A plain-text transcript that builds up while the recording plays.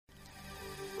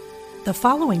The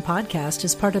following podcast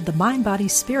is part of the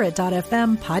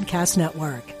MindBodySpirit.fm podcast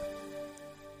network.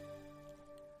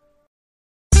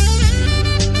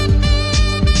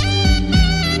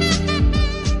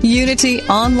 Unity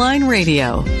Online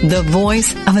Radio, the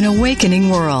voice of an awakening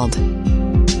world.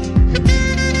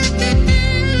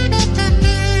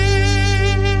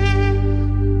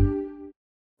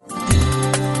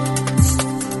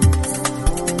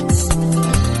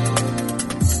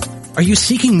 Are you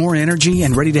seeking more energy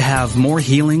and ready to have more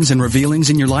healings and revealings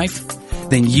in your life?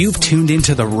 Then you've tuned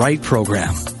into the right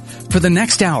program. For the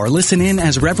next hour, listen in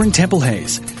as Reverend Temple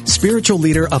Hayes, spiritual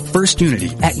leader of First Unity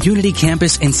at Unity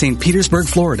Campus in St. Petersburg,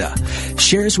 Florida,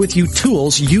 shares with you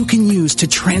tools you can use to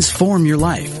transform your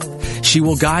life. She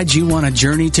will guide you on a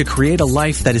journey to create a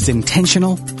life that is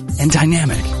intentional and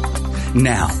dynamic.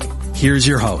 Now, here's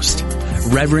your host,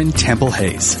 Reverend Temple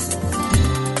Hayes.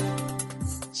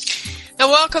 And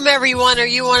welcome, everyone. Are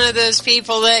you one of those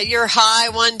people that you're high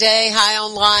one day, high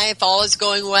on life, all is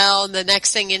going well, and the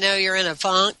next thing you know, you're in a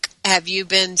funk? Have you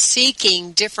been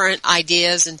seeking different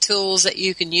ideas and tools that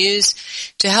you can use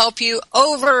to help you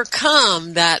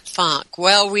overcome that funk?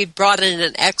 Well, we've brought in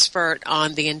an expert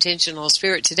on the intentional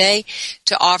spirit today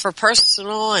to offer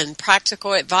personal and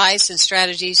practical advice and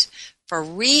strategies for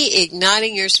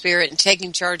reigniting your spirit and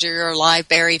taking charge of your life.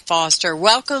 Barry Foster,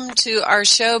 welcome to our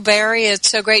show, Barry. It's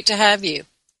so great to have you.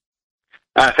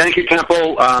 Thank you,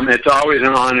 Temple. It's always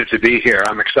an honor to be here.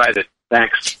 I'm excited.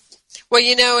 Thanks. Well,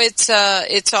 you know, it's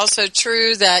also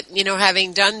true that, you know,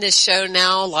 having done this show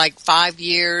now like 5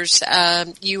 years,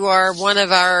 you are one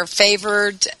of our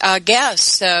favored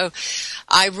guests. So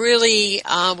I really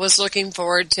was looking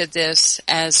forward to this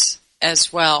as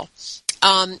well.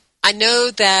 I know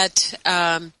that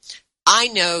I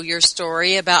know your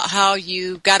story about how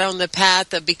you got on the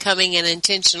path of becoming an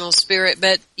intentional spirit,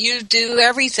 but you do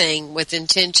everything with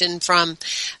intention, from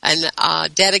a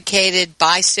dedicated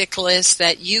bicyclist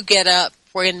that you get up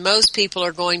when most people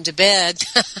are going to bed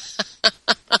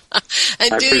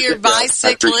and do your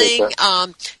bicycling,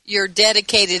 your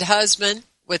dedicated husband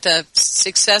with a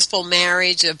successful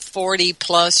marriage of 40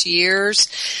 plus years.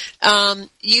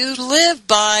 You live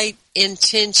by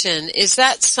intention. Is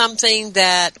that something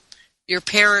that your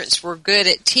parents were good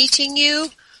at teaching you,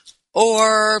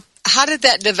 or how did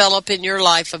that develop in your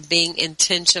life of being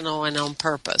intentional and on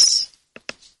purpose?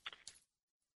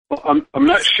 Well, I'm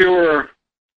not sure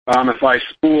if I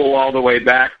spool all the way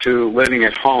back to living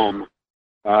at home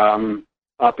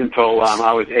up until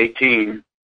I was 18,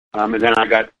 and then I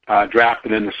got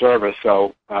drafted in the service.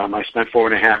 So I spent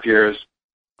 4.5 years.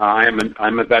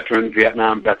 I'm a veteran,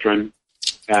 Vietnam veteran,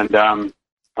 and I'm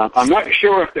not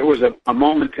sure if there was a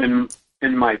moment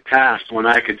in my past when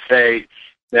I could say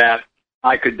that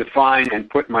I could define and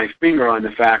put my finger on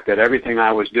the fact that everything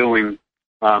I was doing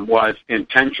was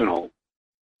intentional.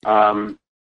 I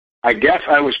guess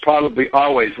I was probably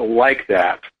always like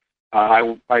that.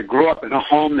 I grew up in a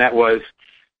home that was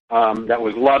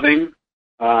loving,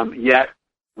 yet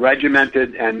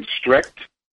regimented and strict.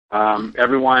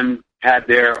 Everyone had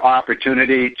their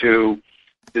opportunity to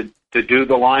do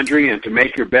the laundry and to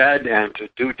make your bed and to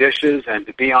do dishes and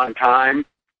to be on time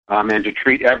and to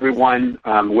treat everyone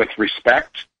with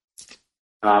respect.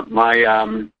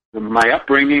 My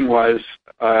upbringing was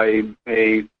a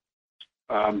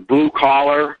blue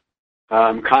collar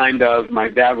kind of. My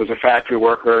dad was a factory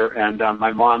worker, and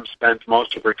my mom spent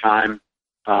most of her time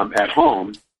at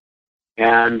home.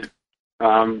 And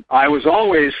I was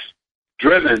always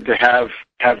driven to have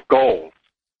goals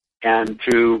and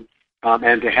to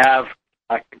have,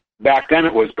 back then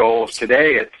it was goals.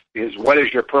 Today is what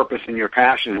is your purpose and your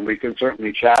passion, and we can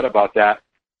certainly chat about that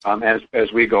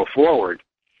as we go forward.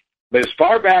 But as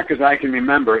far back as I can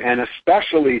remember, and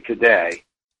especially today,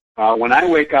 when I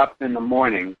wake up in the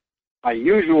morning, I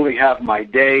usually have my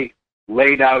day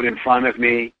laid out in front of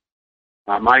me.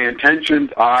 My intentions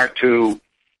are to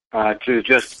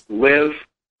just live,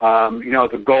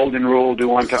 the golden rule: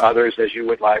 do unto others as you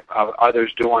would like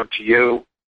others do unto you.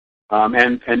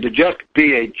 And to just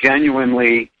be a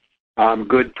genuinely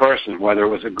good person, whether it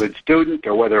was a good student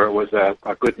or whether it was a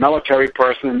good military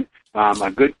person,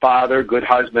 a good father, good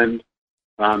husband,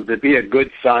 to be a good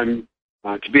son,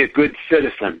 to be a good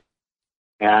citizen.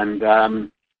 And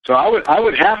so I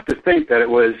would have to think that it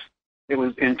was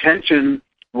intention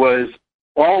was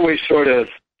always sort of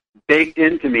baked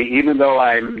into me, even though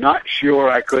I'm not sure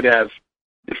I could have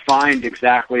defined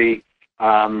exactly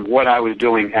what I was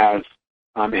doing as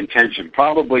intention.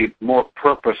 Probably more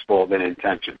purposeful than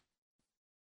intention.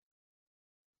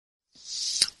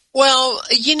 Well,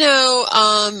 you know,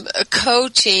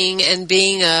 coaching and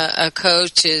being a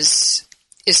coach is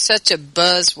is such a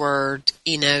buzzword,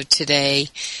 today.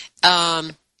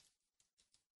 And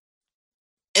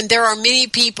there are many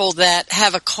people that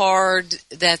have a card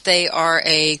that they are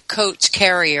a coach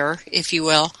carrier, if you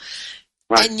will.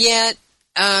 Right. And yet,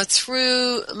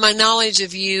 through my knowledge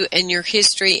of you and your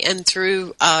history and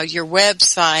through your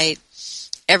website,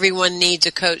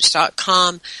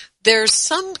 everyoneneedsacoach.com, there's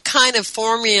some kind of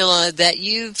formula that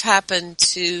you've happened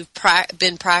to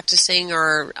been practicing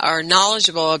or are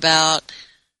knowledgeable about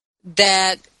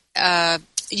that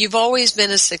you've always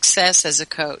been a success as a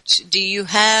coach. Do you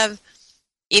have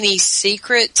any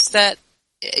secrets that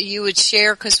you would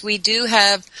share? Because we do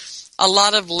have a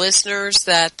lot of listeners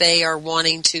that they are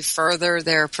wanting to further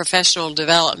their professional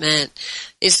development.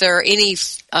 Is there any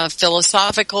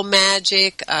philosophical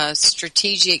magic,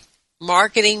 strategic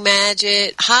marketing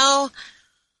magic? How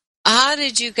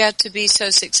did you get to be so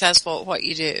successful at what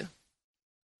you do?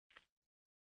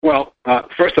 Well,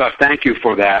 first off, thank you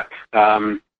for that.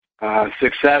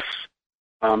 Success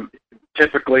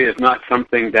typically is not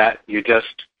something that you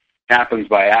just happens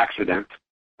by accident.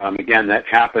 Again, that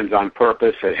happens on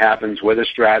purpose. It happens with a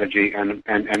strategy and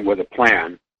with a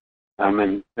plan.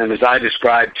 And as I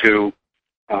described to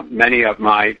many of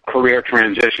my career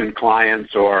transition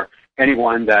clients or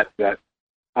anyone that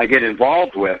I get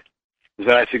involved with, is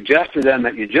that I suggest to them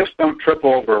that you just don't trip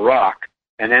over a rock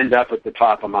and end up at the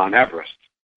top of Mount Everest.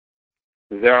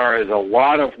 There is a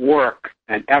lot of work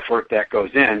and effort that goes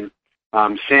in,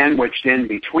 sandwiched in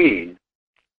between.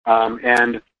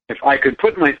 And if I could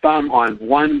put my thumb on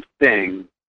one thing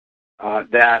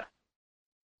that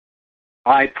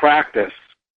I practice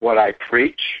what I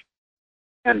preach,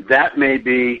 and that may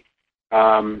be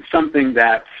something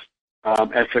that's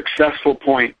a successful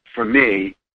point for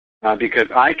me, because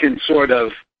I can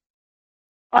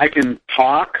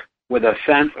talk with a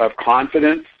sense of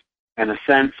confidence and a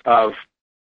sense of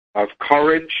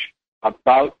courage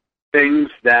about things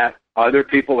that other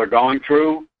people are going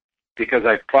through, because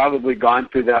I've probably gone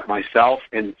through that myself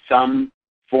in some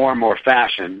form or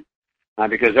fashion,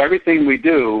 because everything we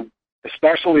do,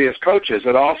 especially as coaches,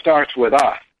 it all starts with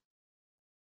us.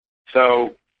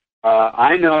 So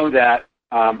I know that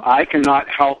I cannot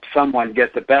help someone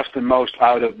get the best and most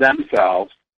out of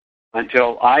themselves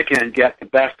until I can get the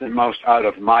best and most out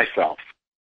of myself.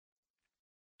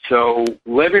 So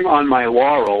living on my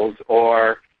laurels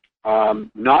or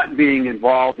not being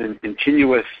involved in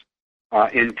continuous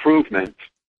improvement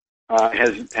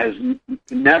has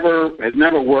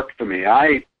never worked for me.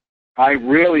 I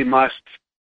really must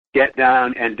get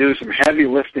down and do some heavy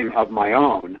lifting of my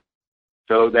own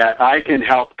so that I can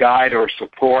help guide or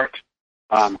support,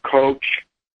 coach,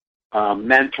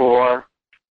 mentor,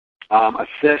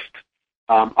 assist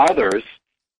others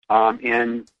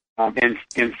in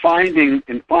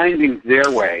finding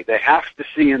their way. They have to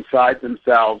see inside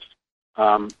themselves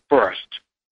first.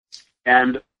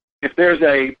 And if there's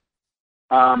a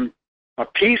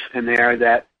piece in there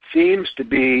that seems to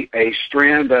be a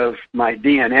strand of my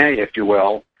DNA, if you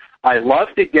will, I love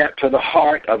to get to the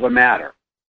heart of a matter.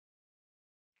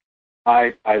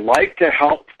 I like to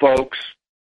help folks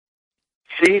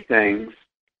see things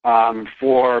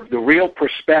for the real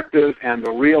perspective and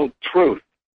the real truth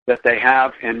that they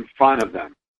have in front of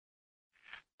them.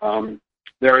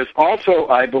 There is also,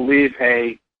 I believe,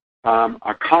 a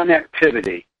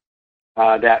connectivity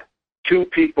that two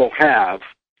people have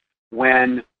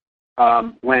when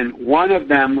one of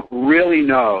them really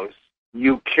knows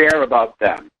you care about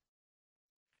them.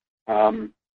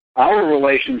 Our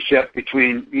relationship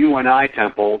between you and I,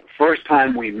 Temple, first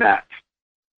time we met,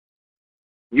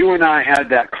 you and I had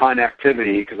that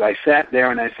connectivity because I sat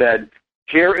there and I said,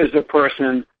 here is a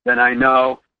person that I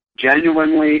know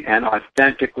genuinely and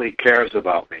authentically cares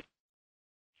about me.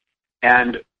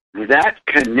 And that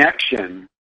connection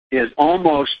is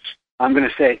almost, I'm going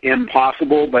to say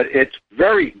impossible, but it's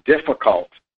very difficult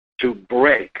to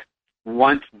break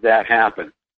once that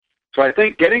happens. So I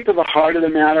think getting to the heart of the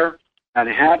matter and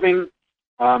having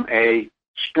a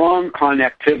strong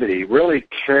connectivity, really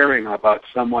caring about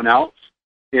someone else,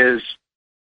 is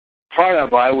part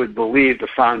of, I would believe, the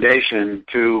foundation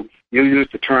to, you use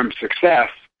the term success,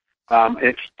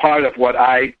 it's part of what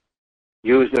I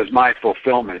use as my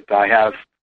fulfillment. I have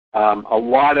a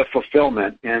lot of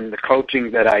fulfillment in the coaching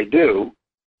that I do,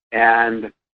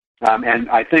 and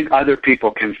I think other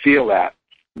people can feel that.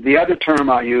 The other term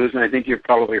I use, and I think you've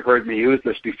probably heard me use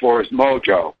this before, is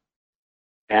mojo.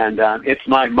 And it's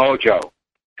my mojo.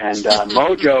 And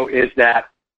mojo is that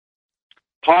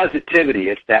positivity,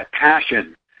 it's that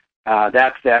passion,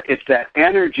 it's that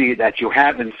energy that you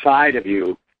have inside of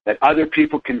you that other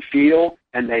people can feel,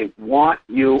 and they want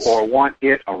you or want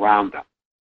it around them.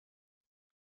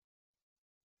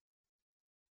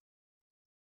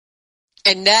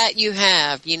 And that you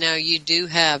have, you do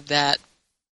have that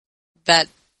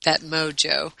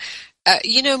mojo.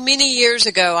 Many years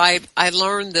ago, I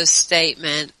learned this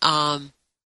statement,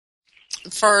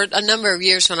 for a number of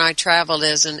years when I traveled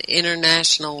as an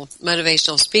international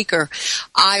motivational speaker.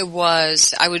 I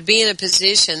would be in a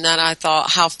position that I thought,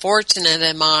 how fortunate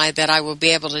am I that I will be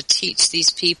able to teach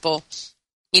these people,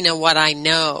 what I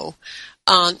know.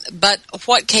 But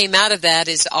what came out of that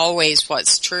is always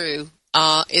what's true,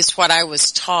 is what I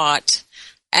was taught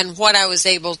and what I was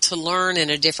able to learn in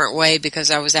a different way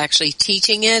because I was actually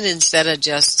teaching it instead of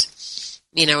just,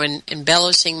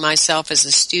 embellishing myself as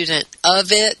a student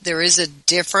of it. There is a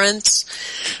difference.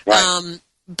 Right.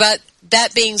 But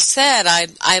that being said,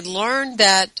 I learned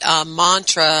that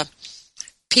mantra,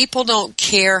 people don't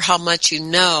care how much you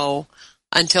know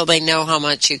until they know how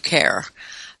much you care.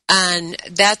 And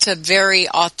that's a very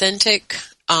authentic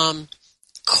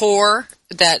core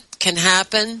that can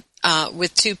happen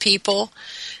with two people.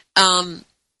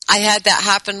 I had that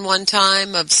happen one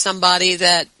time of somebody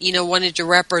that, wanted to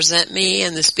represent me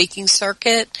in the speaking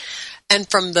circuit. And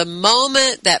from the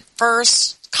moment that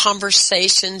first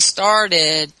conversation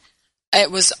started,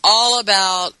 it was all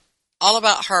about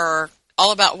her,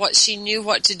 all about what she knew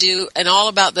what to do, and all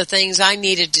about the things I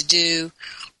needed to do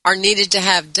or needed to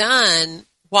have done,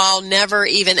 while never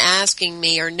even asking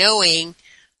me or knowing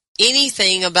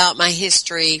anything about my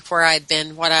history, where I'd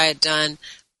been, what I had done,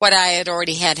 what I had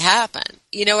already had happen.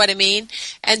 You know what I mean?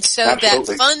 And so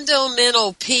Absolutely. That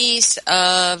fundamental piece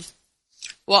of,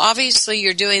 well, obviously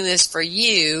you're doing this for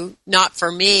you, not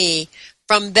for me,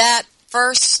 from that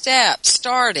first step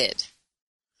started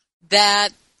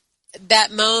that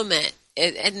moment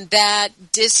and that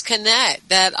disconnect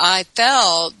that I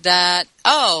felt that,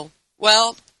 oh,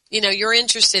 well, you're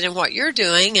interested in what you're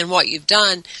doing and what you've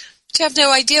done, but you have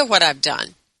no idea what I've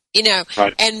done,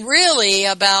 Right. And really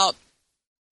about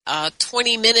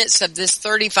 20 minutes of this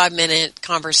 35-minute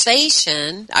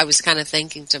conversation, I was kind of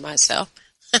thinking to myself,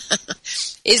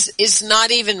 is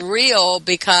not even real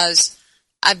because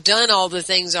I've done all the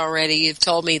things already you've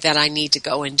told me that I need to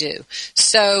go and do.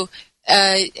 So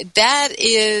that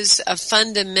is a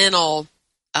fundamental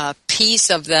piece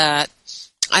of that,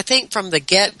 I think, from the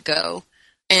get-go.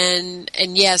 And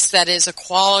yes, that is a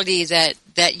quality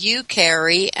that you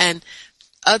carry and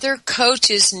other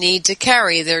coaches need to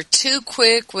carry. They're too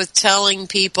quick with telling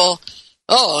people,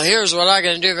 oh, here's what I'm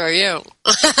going to do for you,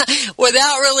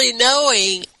 without really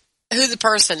knowing who the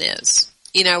person is,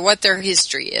 what their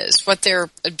history is, what their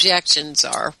objections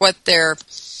are, what their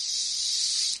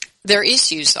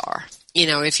issues are,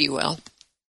 if you will.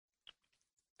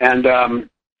 And,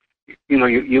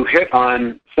 you hit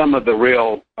on some of the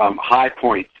real high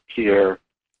points here.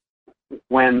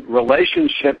 When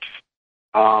relationships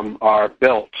are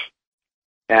built,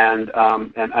 and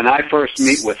I first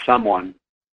meet with someone,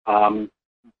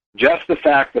 just the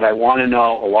fact that I want to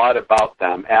know a lot about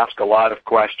them, ask a lot of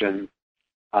questions,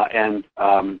 and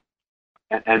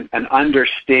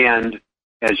understand,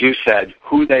 as you said,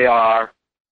 who they are,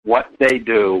 what they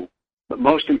do, but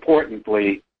most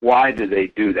importantly, why do they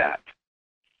do that?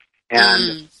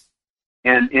 And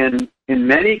in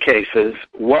many cases,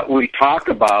 what we talk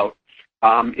about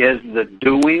is the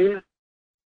doing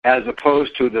as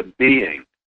opposed to the being.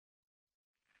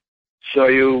 So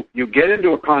you get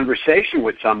into a conversation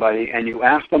with somebody and you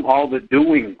ask them all the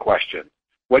doing questions.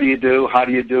 What do you do? How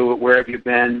do you do it? Where have you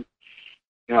been?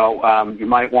 You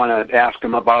might want to ask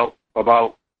them about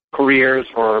careers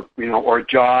or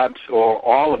jobs or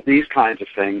all of these kinds of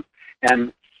things.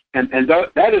 And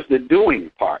that is the doing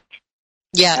part.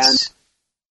 Yes.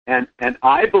 And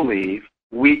I believe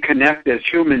we connect as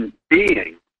human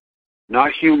beings,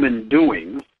 not human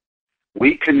doings.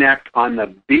 We connect on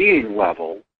the being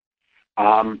level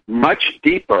much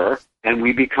deeper, and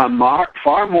we become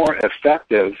far more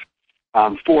effective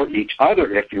for each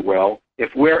other, if you will,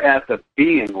 if we're at the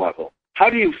being level. How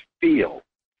do you feel?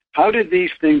 How do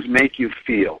these things make you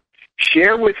feel?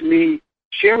 Share with me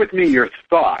your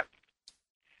thoughts,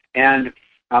 and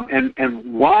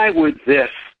why would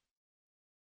this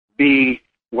be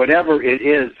whatever it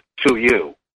is to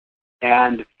you?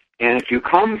 And if you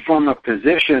come from a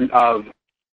position of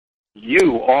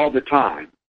you all the time,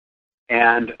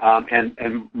 and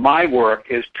my work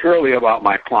is purely about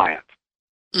my client.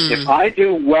 If I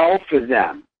do well for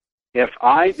them, if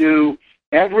I do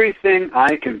everything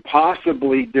I can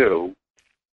possibly do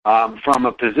from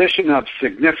a position of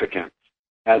significance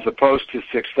as opposed to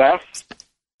success,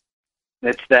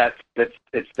 it's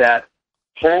that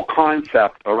whole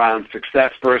concept around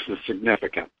success versus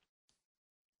significance,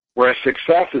 where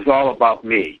success is all about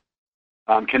me.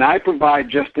 can I provide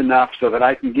just enough so that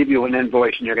I can give you an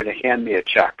invoice and you're going to hand me a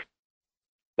check?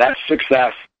 That's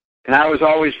success. And I was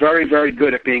always very, very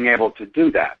good at being able to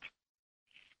do that.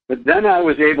 But then I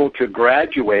was able to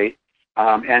graduate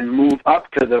and move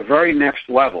up to the very next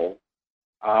level,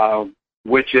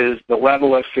 which is the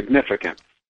level of significance,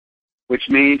 which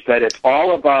means that it's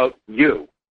all about you.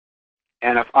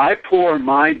 And if I pour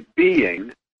my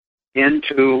being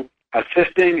into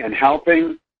assisting and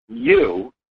helping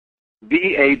you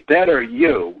be a better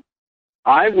you,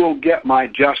 I will get my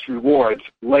just rewards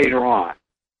later on.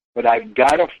 But I've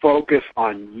got to focus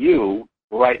on you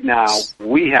right now.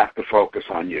 We have to focus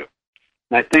on you.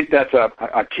 And I think that's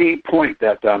a key point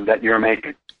that you're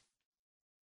making.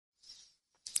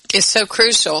 It's so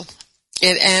crucial.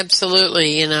 It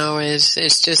absolutely, is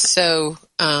just so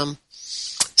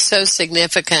so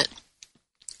significant.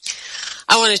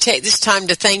 I want to take this time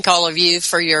to thank all of you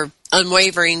for your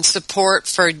unwavering support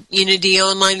for Unity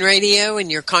Online Radio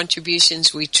and your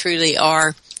contributions. We truly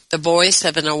are the voice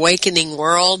of an awakening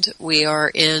world. We are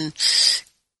in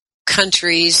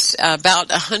countries,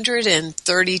 about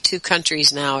 132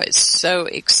 countries now. It's so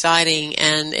exciting,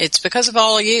 and it's because of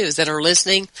all of you that are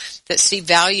listening, that see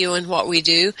value in what we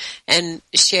do, and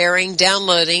sharing,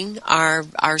 downloading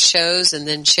our shows, and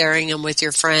then sharing them with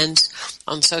your friends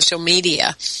on social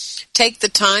media. Take the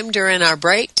time during our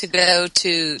break to go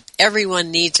to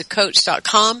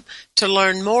everyoneneedsacoach.com to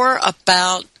learn more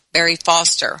about Barry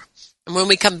Foster. And when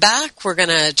we come back, we're going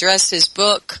to address his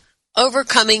book,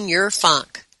 Overcoming Your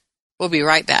Funk. We'll be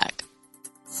right back.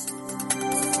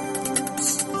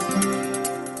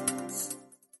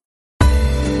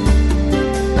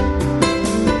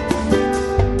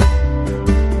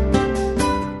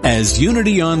 As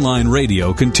Unity Online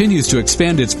Radio continues to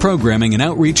expand its programming and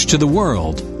outreach to the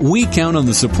world, we count on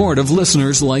the support of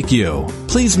listeners like you.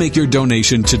 Please make your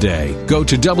donation today. Go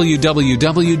to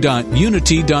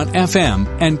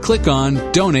www.unity.fm and click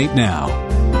on Donate Now.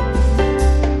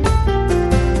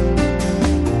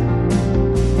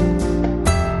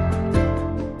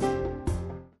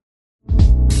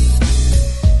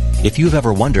 If you've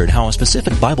ever wondered how a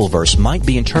specific Bible verse might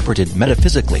be interpreted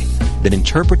metaphysically, then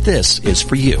Interpret This is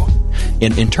for you.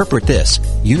 In Interpret This,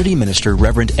 Unity Minister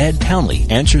Reverend Ed Townley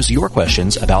answers your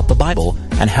questions about the Bible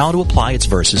and how to apply its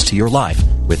verses to your life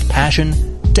with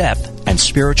passion, depth, and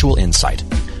spiritual insight.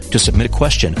 To submit a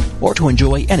question or to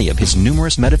enjoy any of his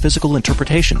numerous metaphysical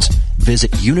interpretations,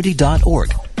 visit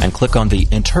unity.org and click on the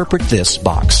Interpret This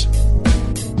box.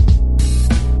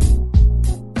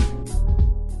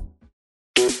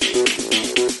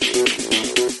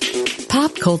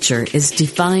 Pop culture is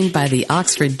defined by the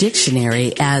Oxford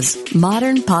Dictionary as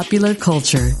modern popular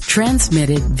culture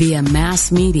transmitted via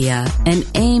mass media and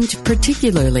aimed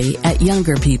particularly at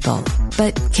younger people.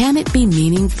 But can it be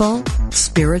meaningful?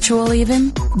 Spiritual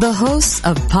even? The hosts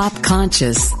of Pop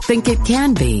Conscious think it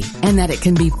can be, and that it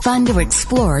can be fun to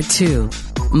explore too.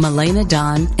 Milena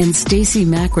Don and Stacey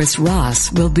Macris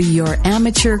Ross will be your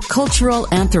amateur cultural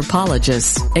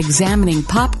anthropologists examining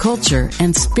pop culture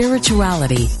and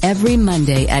spirituality every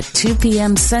Monday at 2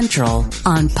 p.m. Central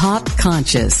on Pop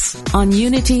Conscious on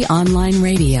Unity Online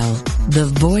Radio, the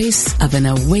voice of an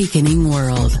awakening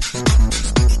world.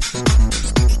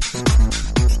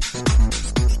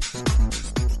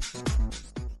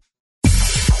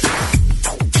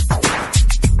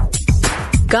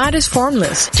 God is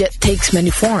formless, yet takes many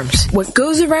forms. What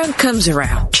goes around comes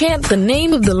around. Chant the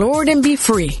name of the Lord and be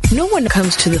free. No one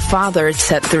comes to the Father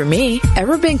except through me.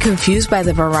 Ever been confused by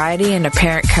the variety and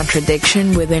apparent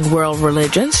contradiction within world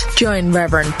religions? Join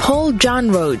Reverend Paul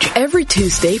John Roach every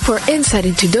Tuesday for insight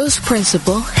into those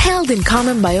principles held in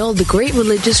common by all the great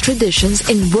religious traditions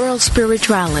in world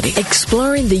spirituality,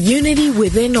 exploring the unity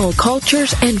within all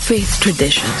cultures and faith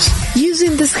traditions.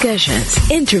 Using discussions,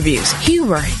 interviews,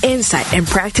 humor, insight, and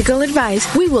practical advice,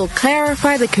 we will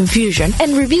clarify the confusion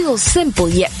and reveal simple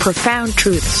yet profound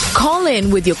truths. Call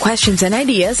in with your questions and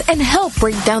ideas and help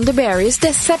break down the barriers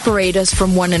that separate us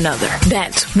from one another.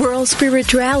 That's World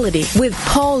Spirituality with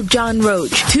Paul John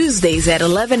Roach, Tuesdays at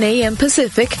 11 a.m.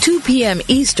 Pacific, 2 p.m.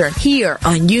 Eastern, here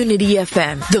on Unity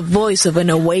FM, the voice of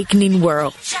an awakening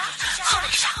world.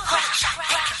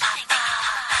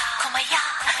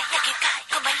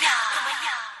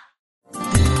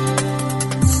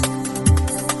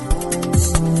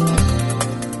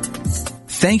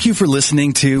 Thank you for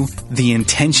listening to The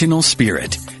Intentional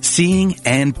Spirit, Seeing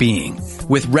and Being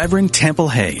with Reverend Temple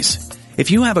Hayes. If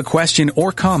you have a question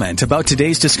or comment about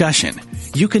today's discussion,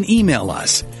 you can email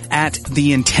us at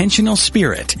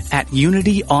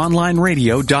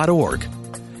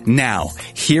theintentionalspirit@unityonlineradio.org. Now,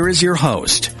 here is your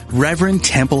host, Reverend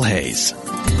Temple Hayes.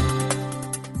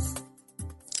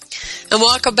 And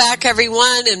welcome back,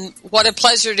 everyone, and what a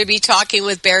pleasure to be talking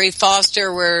with Barry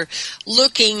Foster. We're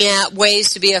looking at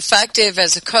ways to be effective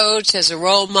as a coach, as a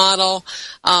role model.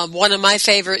 One of my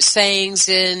favorite sayings,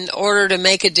 in order to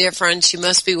make a difference, you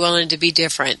must be willing to be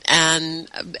different. And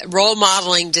role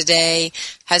modeling today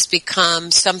has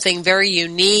become something very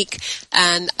unique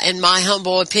and, in my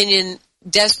humble opinion,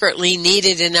 desperately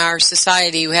needed in our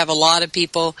society. We have a lot of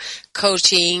people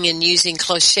coaching and using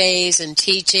cliches and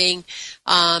teaching.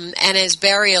 And as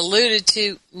Barry alluded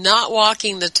to, not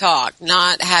walking the talk,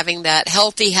 not having that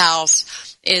healthy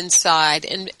house inside.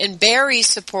 And Barry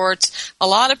supports a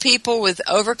lot of people with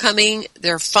overcoming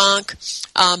their funk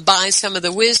by some of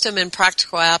the wisdom and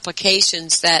practical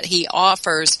applications that he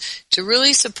offers to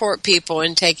really support people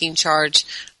in taking charge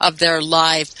of their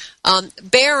life.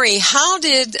 Barry, how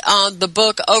did the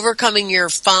book Overcoming Your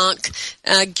Funk,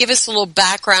 give us a little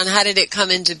background? How did it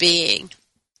come into being?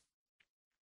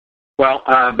 Well,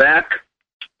 I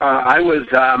was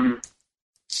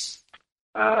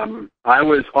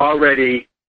already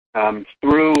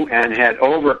through and had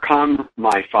overcome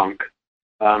my funk,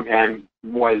 and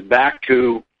was back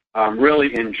to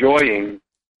really enjoying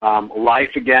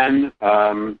life again,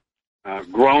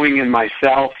 growing in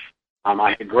myself.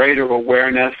 I had greater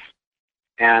awareness,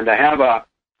 and I have a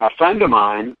friend of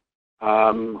mine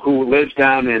who lives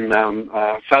down in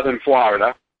southern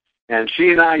Florida, and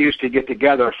she and I used to get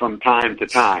together from time to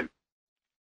time.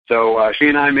 So she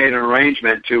and I made an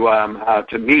arrangement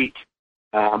to meet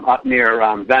up near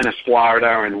Venice,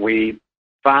 Florida, and we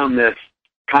found this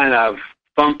kind of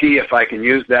funky, if I can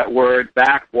use that word,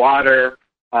 backwater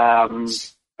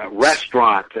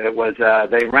restaurant. It was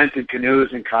they rented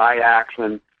canoes and kayaks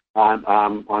and on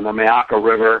the Mayaka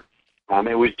River.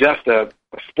 It was just a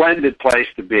splendid place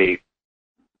to be.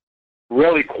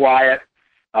 Really quiet,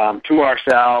 to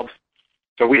ourselves.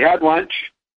 So we had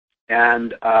lunch,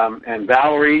 and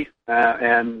Valerie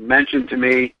and mentioned to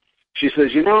me, she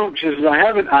says, I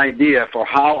have an idea for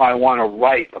how I want to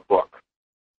write a book.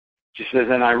 She says,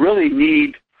 and I really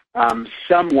need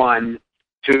someone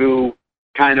to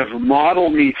kind of model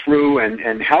me through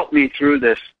and help me through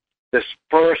this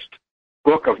first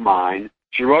book of mine.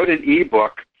 She wrote an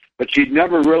ebook, but she'd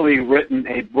never really written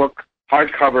a book,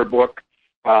 hardcover book,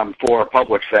 for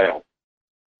public sale.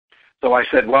 So I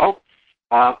said, well,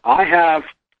 I have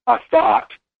a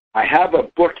thought. I have a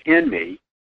book in me,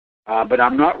 but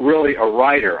I'm not really a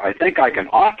writer. I think I can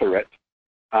author it.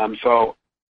 So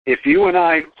if you and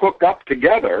I hook up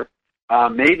together,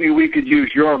 maybe we could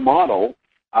use your model,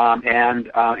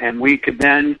 and we could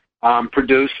then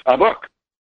produce a book.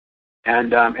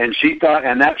 And she thought,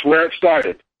 and that's where it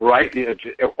started, right?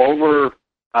 Over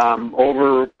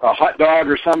a hot dog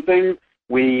or something,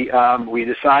 we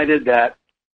decided that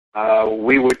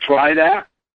we would try that.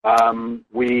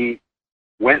 We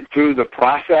went through the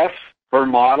process, her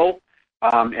model,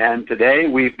 and today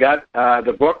we've got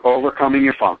the book Overcoming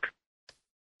Your Funk.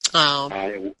 Oh.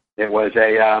 It was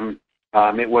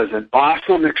an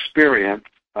awesome experience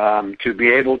to be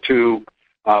able to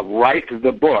write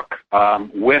the book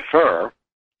with her.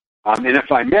 And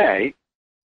if I may,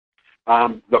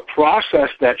 the process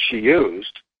that she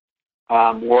used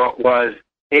was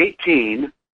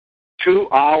 18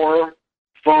 two-hour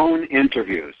phone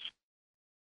interviews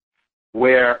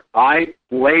where I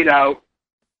laid out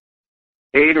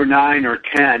 8 or 9 or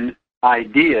 10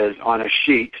 ideas on a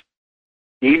sheet,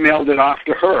 emailed it off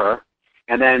to her,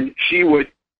 and then she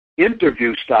would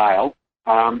interview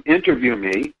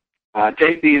me,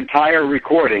 take the entire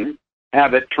recording,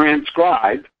 have it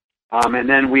transcribed, and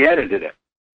then we edited it.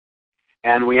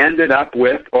 And we ended up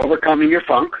with Overcoming Your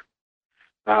Funk,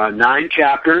 9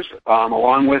 chapters,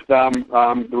 along with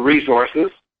the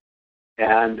resources,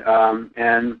 and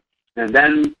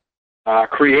then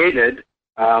created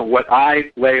what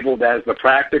I labeled as the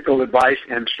practical advice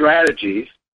and strategies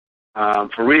for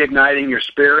reigniting your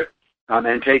spirit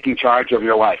and taking charge of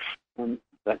your life. And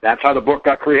that's how the book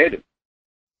got created.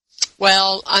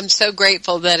 Well, I'm so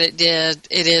grateful that it did.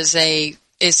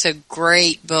 It's a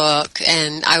great book,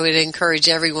 and I would encourage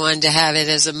everyone to have it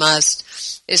as a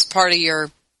must, as part of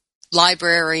your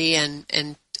library,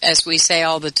 and as we say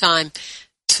all the time,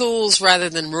 tools rather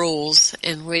than rules,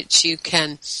 in which you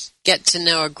can get to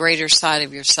know a greater side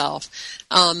of yourself.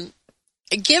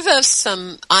 Give us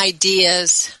some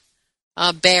ideas,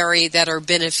 Barry, that are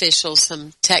beneficial,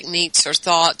 some techniques or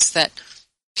thoughts that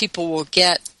people will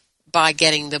get by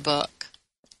getting the book.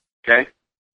 Okay.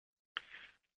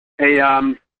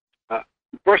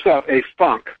 First off, a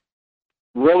funk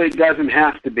really doesn't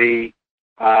have to be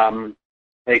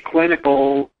a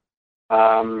clinical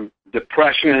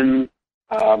depression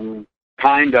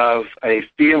kind of a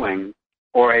feeling.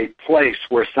 or a place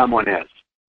where someone is.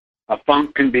 A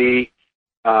funk can be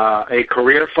a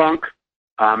career funk.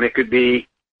 It could be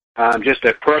just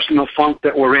a personal funk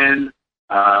that we're in.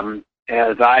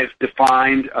 As I've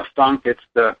defined a funk, it's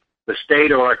the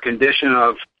state or a condition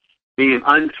of being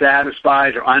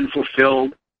unsatisfied or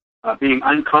unfulfilled, being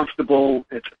uncomfortable.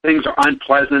 Things are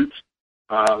unpleasant.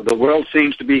 The world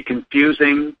seems to be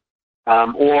confusing,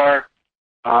 or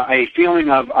a feeling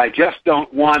of I just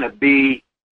don't want to be ...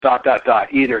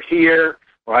 either here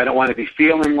or I don't want to be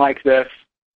feeling like this.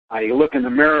 You look in the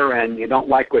mirror and you don't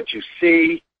like what you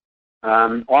see.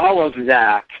 All of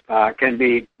that can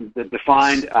be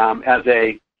defined as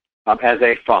a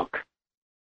funk.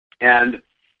 And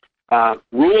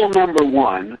rule number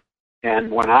one,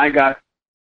 and when I got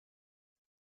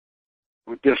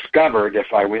discovered, if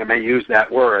I may use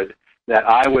that word, that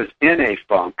I was in a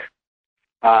funk,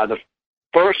 the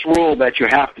first rule that you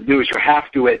have to do is you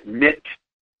have to admit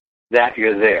that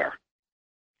you're there.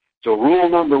 So rule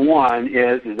number one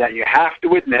is that you have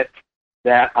to admit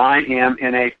that I am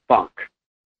in a funk.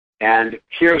 And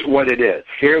here's what it is.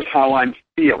 Here's how I'm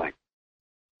feeling.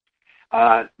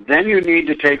 Then you need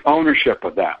to take ownership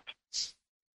of that.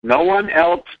 No one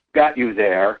else got you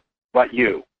there but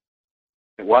you.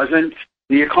 It wasn't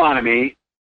the economy,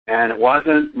 and it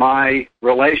wasn't my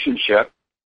relationship,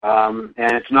 and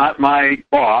it's not my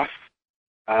boss.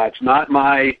 It's not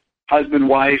my husband,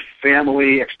 wife,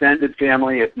 family, extended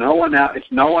family. It's no one else.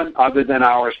 It's no one other than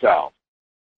ourselves.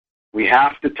 We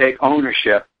have to take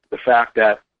ownership of the fact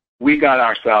that we got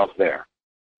ourselves there.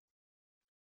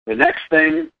 The next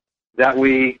thing that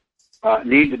we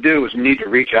need to do is we need to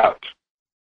reach out.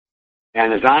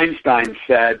 And as Einstein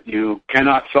said, you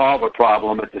cannot solve a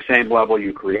problem at the same level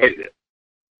you created it.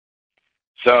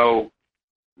 So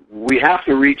we have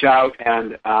to reach out,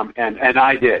 and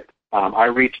I did. I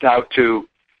reached out to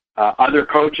other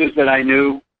coaches that I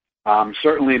knew.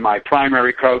 Certainly my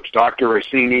primary coach, Dr.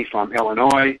 Rossini from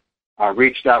Illinois,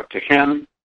 reached out to him.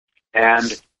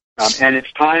 And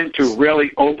it's time to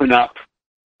really open up,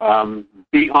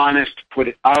 be honest, put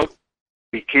it out,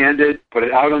 be candid, put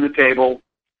it out on the table.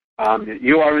 That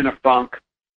you are in a funk,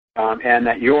 and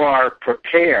that you are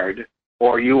prepared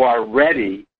or you are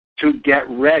ready to get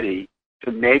ready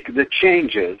to make the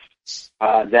changes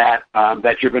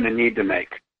that you're going to need to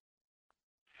make.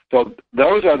 So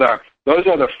those are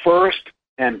the first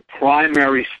and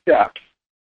primary steps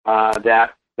that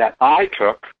I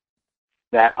took,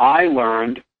 that I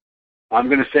learned. I'm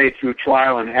going to say through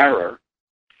trial and error.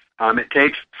 It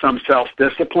takes some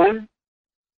self-discipline.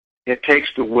 It takes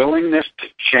the willingness to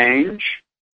change.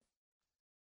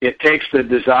 It takes the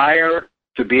desire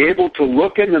to be able to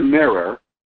look in the mirror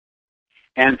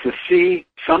and to see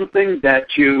something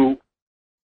that you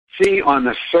see on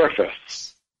the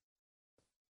surface,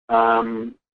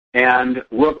 and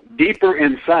look deeper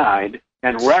inside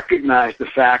and recognize the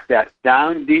fact that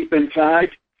down deep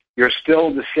inside, you're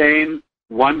still the same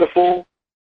wonderful,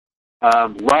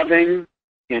 loving,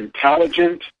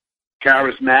 intelligent,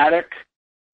 charismatic,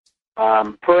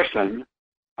 person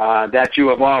that you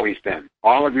have always been.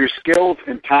 All of your skills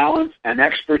and talents and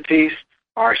expertise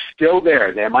are still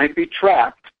there. They might be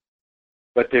trapped,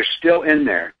 but they're still in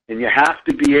there. And you have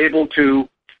to be able to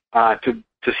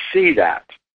see that.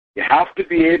 You have to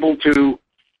be able to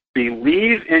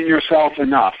believe in yourself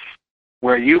enough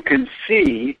where you can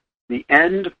see the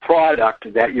end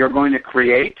product that you're going to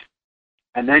create,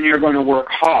 and then you're going to work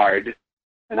hard,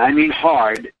 and I mean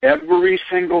hard, every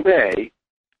single day,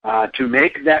 to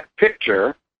make that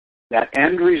picture, that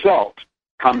end result,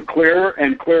 come clearer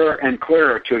and clearer and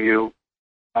clearer to you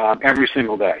every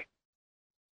single day.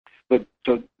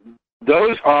 So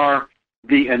those are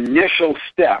the initial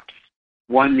steps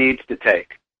one needs to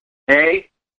take. A,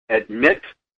 admit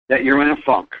that you're in a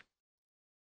funk.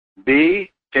 B,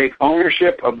 take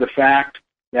ownership of the fact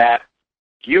that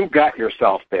you got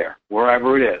yourself there,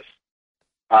 wherever it is.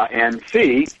 And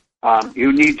C,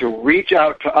 you need to reach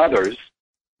out to others.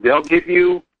 They'll give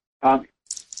you,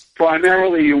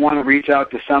 primarily you want to reach out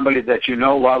to somebody that you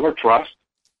know, love, or trust,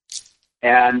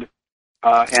 and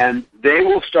they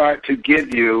will start to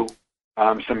give you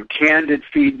some candid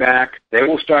feedback. They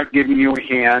will start giving you a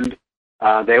hand.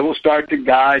 They will start to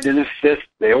guide and assist.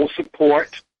 They will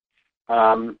support.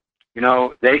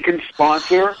 They can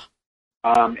sponsor,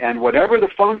 and whatever the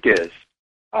funk is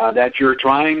that you're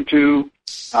trying to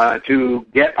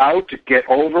get out, to get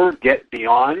over, get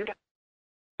beyond,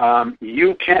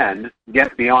 you can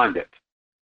get beyond it.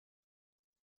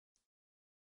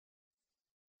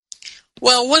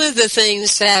 Well, one of the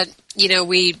things that,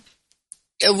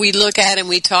 we look at and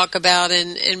we talk about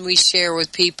and we share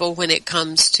with people when it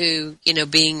comes to,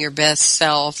 being your best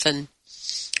self and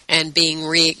and being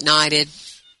reignited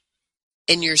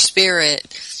in your spirit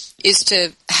is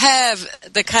to have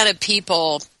the kind of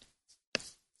people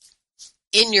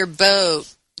in your boat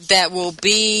that will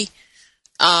be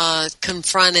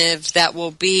confrontive, that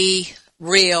will be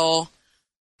real,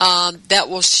 that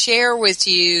will share with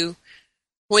you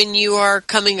when you are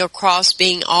coming across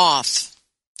being off.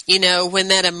 You know, when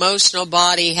that emotional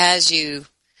body has you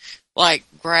like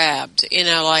grabbed, you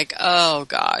know, like, oh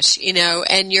gosh, you know,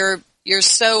 and you're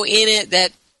so in it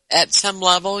that at some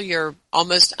level you're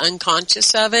almost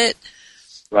unconscious of it.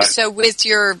 Right. So with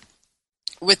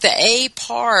the A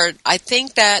part, I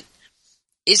think that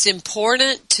is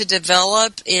important to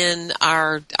develop in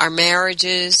our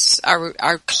marriages,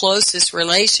 our closest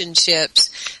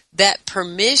relationships, that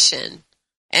permission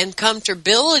and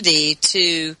comfortability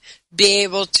to be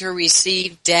able to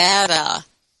receive data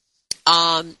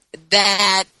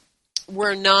that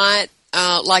we're not,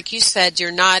 like you said,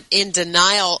 you're not in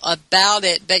denial about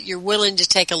it, but you're willing to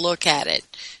take a look at it.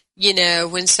 You know,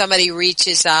 when somebody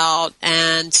reaches out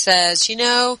and says, you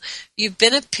know,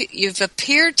 you've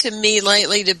appeared to me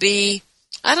lately to be,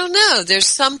 I don't know, there's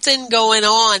something going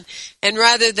on, and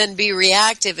rather than be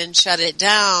reactive and shut it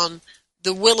down,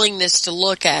 the willingness to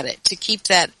look at it, to keep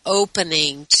that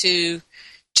opening, to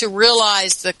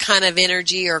realize the kind of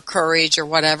energy or courage or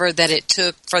whatever that it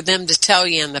took for them to tell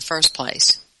you in the first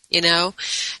place, you know?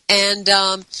 And,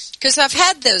 'cause I've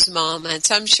had those moments,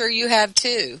 I'm sure you have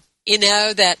too, you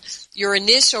know, that your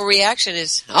initial reaction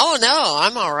is, oh no,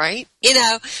 I'm all right, you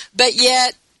know, but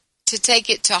yet to take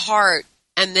it to heart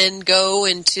and then go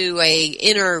into a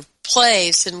inner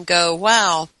place and go,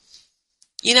 wow,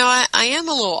 you know, I am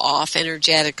a little off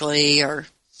energetically or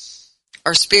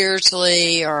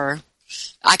spiritually, or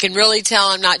I can really tell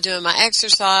I'm not doing my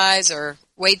exercise, or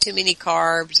way too many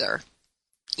carbs, or,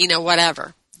 you know,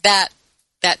 whatever. That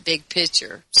big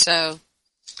picture. So.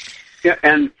 Yeah.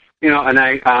 And, you know, and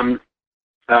I,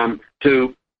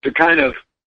 to kind of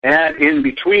add in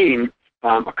between,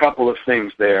 a couple of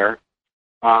things there.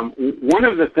 One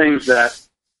of the things that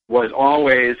was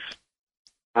always,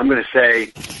 I'm going to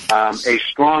say, a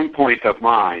strong point of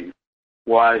mine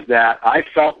was that I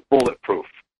felt bulletproof.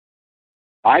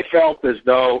 I felt as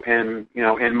though in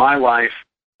my life,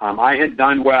 I had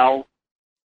done well.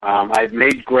 I'd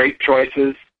made great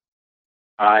choices.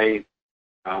 I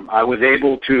was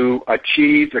able to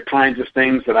achieve the kinds of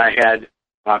things that I had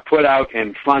put out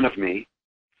in front of me.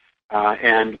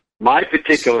 And my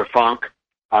particular funk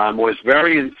was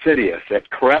very insidious. It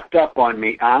crept up on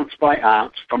me ounce by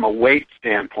ounce from a weight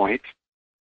standpoint.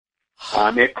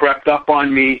 It crept up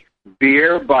on me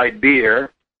beer by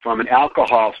beer from an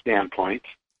alcohol standpoint.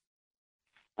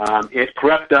 It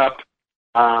crept up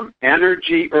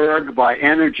energy erg by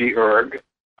energy erg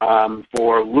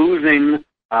for losing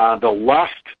the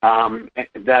lust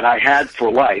that I had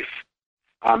for life.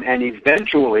 And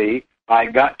eventually I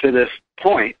got to this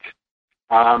point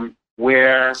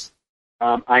where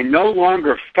I no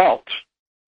longer felt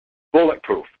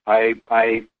bulletproof.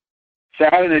 I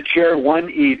sat in a chair one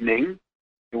evening.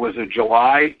 It was a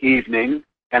July evening,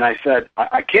 and I said,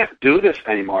 I can't do this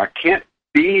anymore. I can't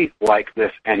be like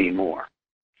this anymore.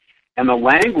 And the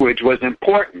language was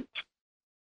important.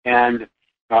 And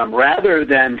rather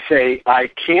than say, I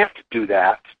can't do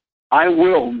that, I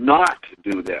will not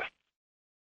do this.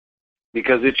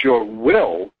 Because it's your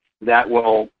will that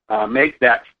will make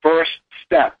that first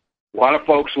step. A lot of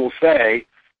folks will say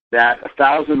that a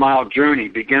 1,000-mile journey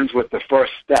begins with the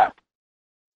first step.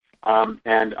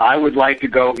 And I would like to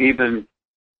go even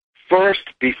first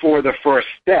before the first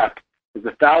step.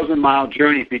 The 1,000-mile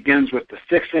journey begins with the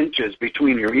 6 inches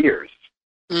between your ears.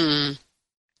 Mm.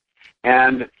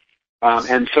 And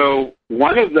so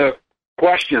one of the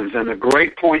questions, and the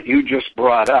great point you just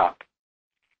brought up,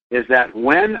 is that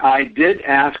when I did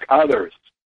ask others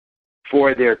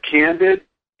for their candid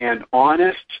and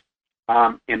honest,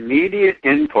 immediate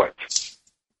input,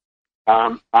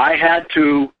 I had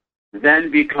to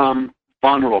then become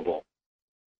vulnerable.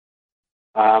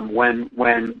 When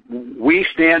we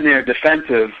stand there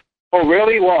defensive, oh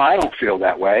really? Well, I don't feel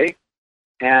that way.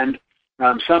 And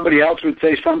somebody else would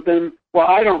say something, well,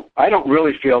 I don't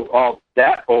really feel all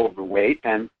that overweight,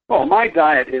 and well, my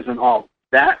diet isn't all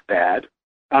that bad.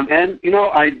 And you know,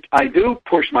 I do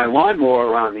push my lawnmower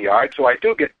around the yard, so I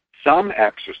do get some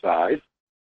exercise.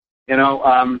 You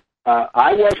know,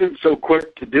 I wasn't so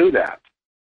quick to do that.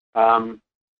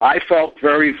 I felt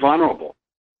very vulnerable.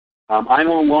 I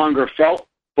no longer felt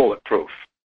bulletproof.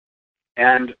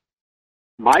 And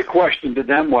my question to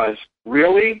them was,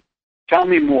 really? Tell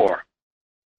me more.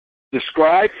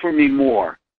 Describe for me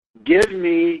more. Give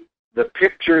me the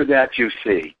picture that you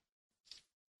see.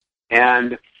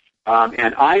 And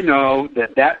And I know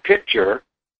that picture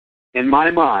in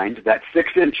my mind, that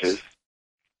 6 inches,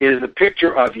 is a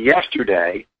picture of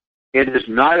yesterday. It is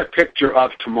not a picture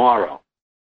of tomorrow.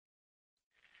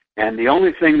 And the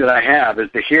only thing that I have is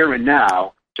the here and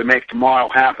now to make tomorrow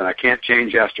happen. I can't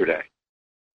change yesterday.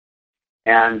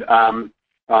 And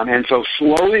so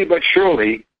slowly but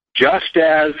surely, just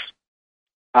as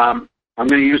I'm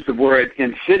going to use the word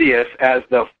insidious, as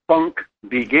the funk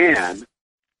began,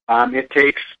 it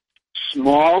takes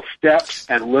small steps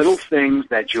and little things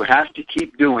that you have to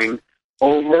keep doing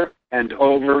over and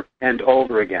over and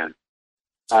over again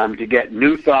to get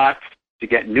new thoughts, to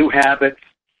get new habits,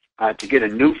 to get a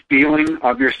new feeling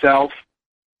of yourself.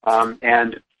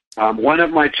 And one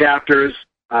of my chapters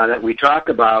that we talk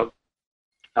about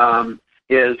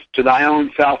is to thy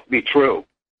own self be true.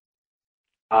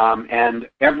 And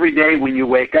every day when you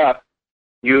wake up,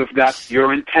 you've got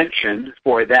your intention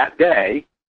for that day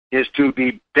is to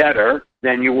be better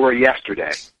than you were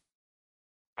yesterday.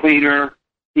 Cleaner,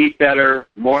 eat better,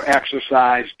 more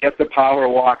exercise, get the power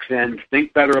walks in,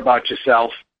 think better about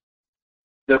yourself.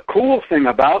 The cool thing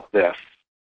about this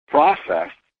process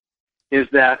is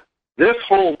that this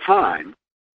whole time,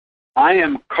 I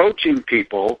am coaching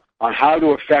people on how to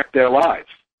affect their lives.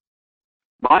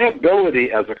 My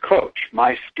ability as a coach,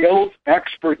 my skills,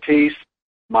 expertise,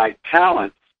 my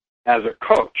talents as a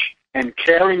coach, and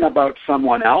caring about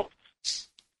someone else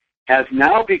has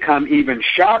now become even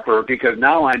sharper because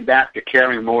now I'm back to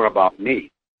caring more about me.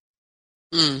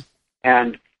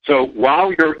 And so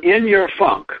while you're in your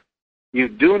funk, you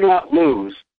do not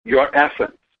lose your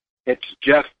essence. It's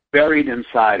just buried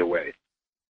inside a ways.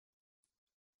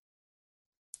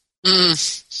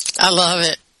 I love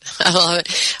it. I love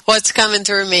it. What's coming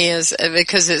through me is,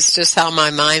 because it's just how my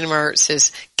mind works,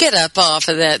 is get up off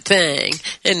of that thing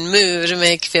and move to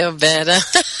make you feel better.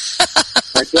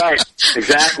 That's right.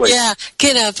 Exactly. Yeah,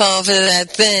 get up off of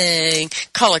that thing.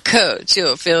 Call a coach.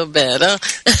 You'll feel better.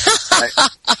 Right.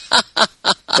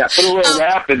 Yeah, put a little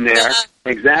rap in there.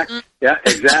 Exactly. Yeah,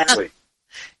 exactly.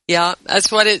 Yeah,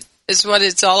 that's what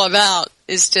it's all about,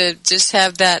 is to just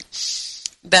have that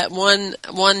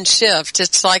one shift.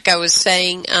 It's like I was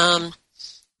saying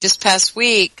this past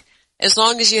week, as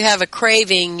long as you have a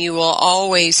craving, you will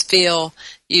always feel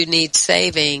you need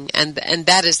saving, and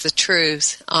that is the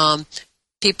truth.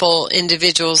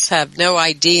 Individuals have no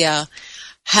idea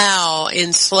how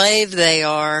enslaved they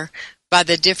are by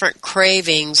the different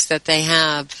cravings that they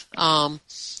have,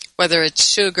 whether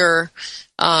it's sugar,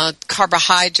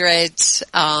 carbohydrates,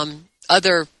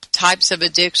 other types of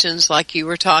addictions like you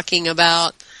were talking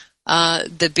about,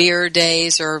 the beer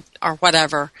days or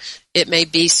whatever. It may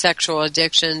be sexual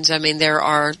addictions. I mean, there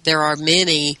are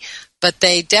many, but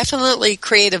they definitely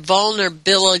create a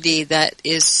vulnerability that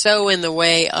is so in the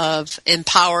way of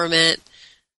empowerment.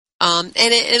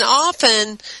 And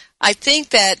often I think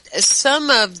that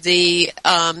some of the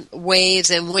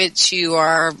ways in which you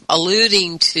are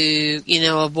alluding to,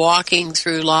 of walking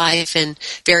through life and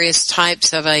various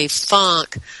types of a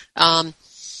funk, to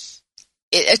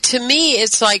me,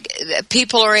 it's like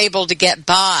people are able to get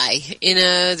by.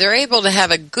 They're able to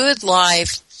have a good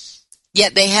life,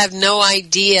 yet they have no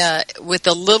idea, with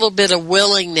a little bit of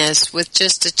willingness, with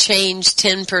just a change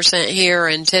 10% here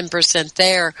and 10%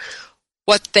 there,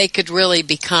 what they could really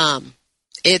become.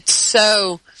 It's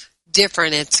so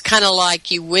different. It's kind of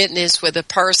like you witness with a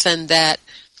person that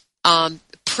when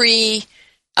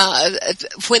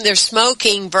they're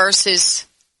smoking versus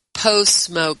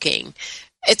post-smoking.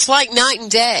 It's like night and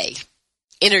day.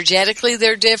 Energetically,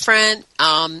 they're different.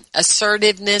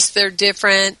 Assertiveness, they're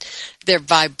different. Their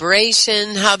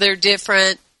vibration, how they're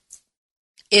different.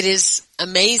 It is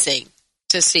amazing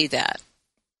to see that.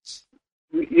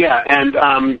 Yeah, and,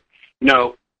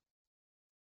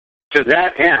 to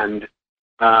that end,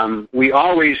 we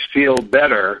always feel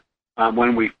better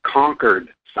when we've conquered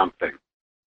something.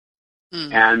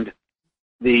 And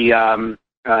the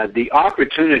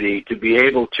opportunity to be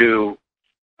able to,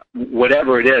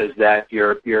 whatever it is that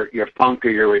your funk or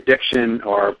your addiction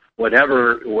or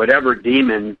whatever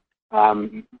demon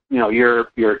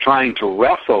you're trying to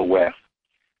wrestle with,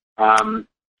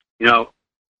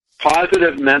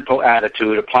 positive mental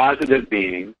attitude, a positive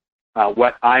being,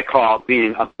 what I call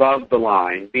being above the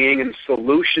line, being in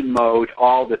solution mode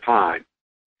all the time,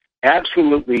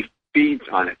 absolutely feeds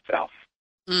on itself.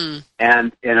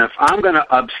 And if I'm going to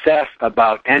obsess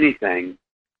about anything,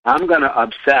 I'm going to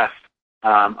obsess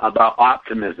about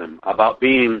optimism, about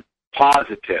being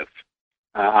positive.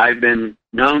 I've been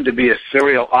known to be a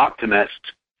serial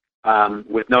optimist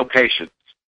with no patience,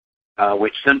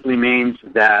 which simply means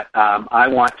that I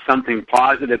want something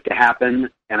positive to happen,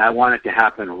 and I want it to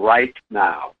happen right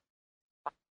now.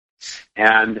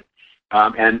 And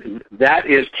that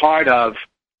is part of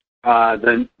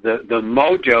the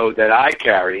mojo that I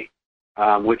carry,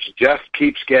 which just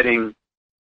keeps getting,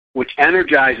 which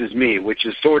energizes me, which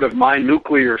is sort of my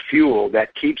nuclear fuel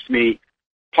that keeps me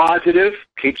positive,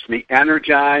 keeps me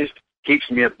energized, keeps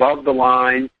me above the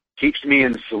line, keeps me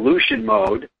in solution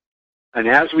mode. And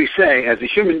as we say, as a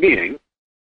human being,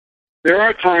 there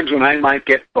are times when I might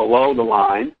get below the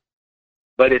line,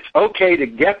 but it's okay to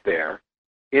get there.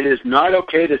 It is not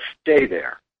okay to stay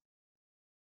there.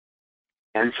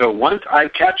 And so once I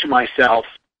catch myself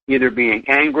either being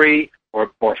angry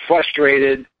or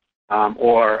frustrated,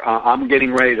 or I'm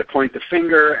getting ready to point the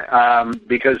finger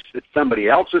because it's somebody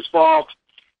else's fault,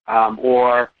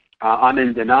 or I'm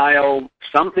in denial,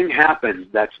 something happens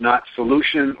that's not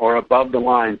solution or above the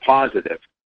line positive,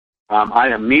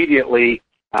 I immediately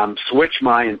switch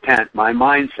my intent, my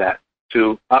mindset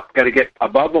to I've got to get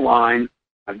above the line,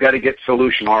 I've got to get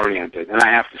solution oriented, and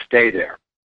I have to stay there.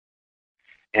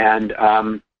 And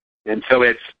so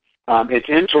it's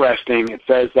interesting. It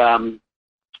says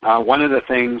one of the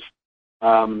things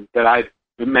that I've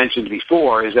mentioned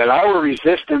before is that our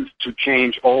resistance to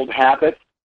change old habits,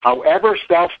 however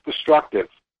self-destructive,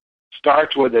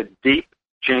 starts with a deep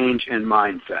change in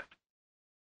mindset.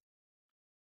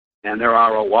 And there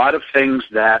are a lot of things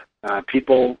that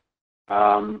people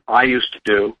I used to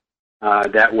do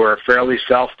that were fairly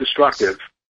self-destructive,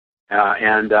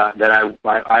 and that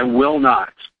I will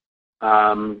not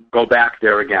go back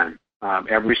there again.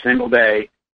 Every single day,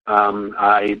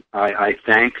 I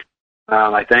thank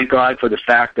God for the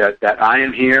fact that I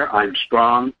am here. I'm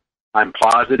strong. I'm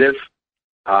positive.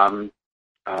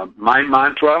 My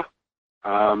mantra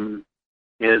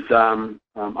is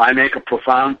I make a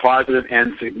profound, positive,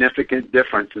 and significant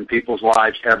difference in people's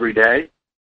lives every day.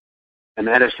 And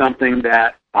that is something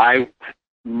that I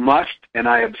must and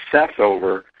I obsess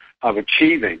over of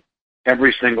achieving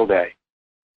every single day.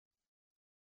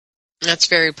 That's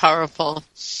very powerful.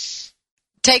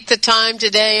 Take the time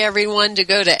today, everyone, to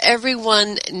go to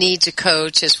Everyone Needs a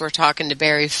Coach as we're talking to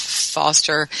Barry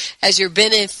Foster. As you're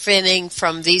benefiting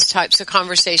from these types of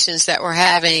conversations that we're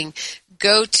having,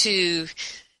 go to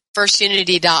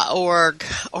firstunity.org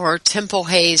or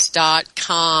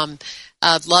templehayes.com.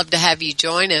 I'd love to have you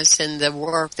join us in the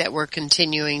work that we're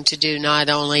continuing to do, not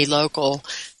only local,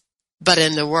 but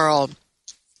in the world.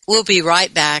 We'll be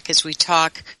right back as we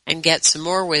talk and get some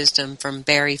more wisdom from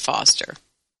Barry Foster.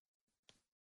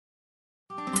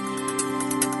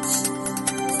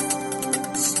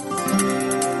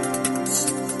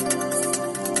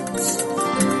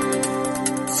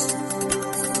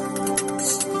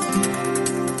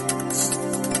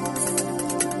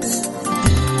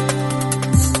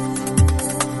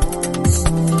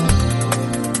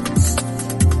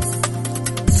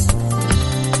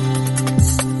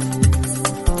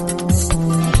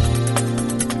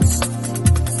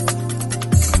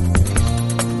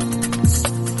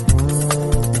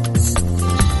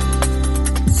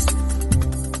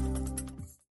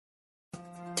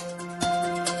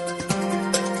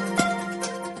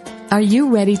 Are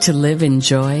you ready to live in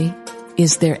joy?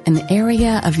 Is there an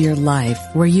area of your life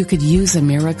where you could use a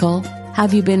miracle?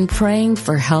 Have you been praying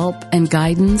for help and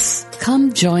guidance?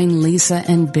 Come join Lisa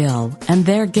and Bill and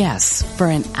their guests for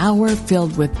an hour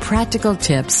filled with practical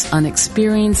tips on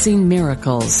experiencing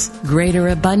miracles, greater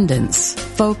abundance,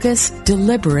 focused,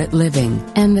 deliberate living,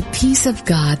 and the peace of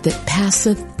God that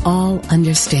passeth all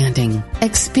understanding.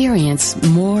 Experience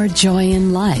more joy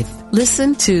in life.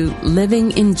 Listen to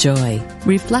Living in Joy,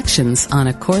 Reflections on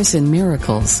A Course in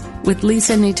Miracles with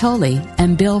Lisa Natoli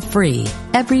and Bill Free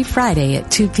every Friday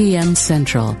at 2 p.m.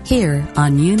 Central here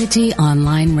on Unity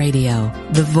Online Radio,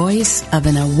 the voice of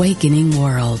an awakening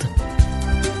world.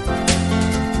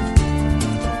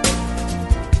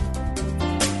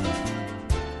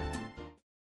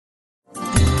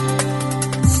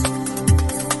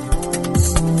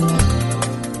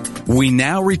 We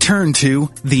now return to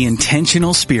The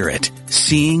Intentional Spirit,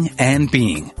 Seeing and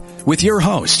Being, with your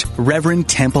host, Reverend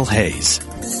Temple Hayes.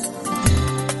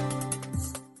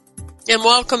 And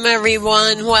welcome,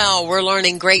 everyone. Well, we're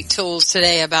learning great tools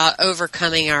today about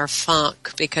overcoming our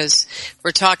funk, because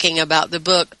we're talking about the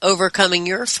book, Overcoming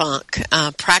Your Funk,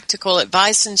 practical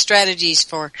advice and strategies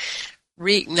for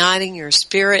reigniting your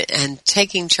spirit and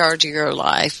taking charge of your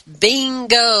life.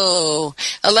 Bingo!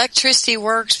 Electricity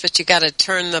works, but you got to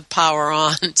turn the power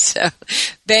on. So,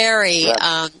 Barry,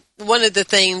 one of the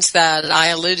things that I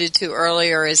alluded to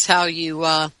earlier is how you,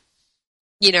 are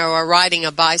riding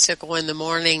a bicycle in the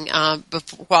morning,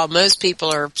 while most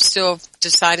people are still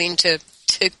deciding to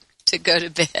to go to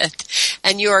bed.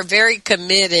 And you are very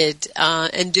committed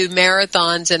and do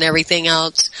marathons and everything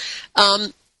else.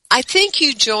 I think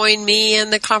you join me in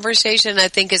the conversation. I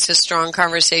think it's a strong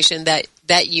conversation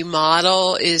that you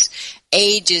model is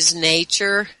age is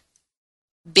nature.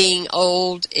 Being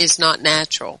old is not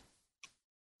natural.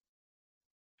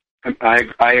 I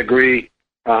agree.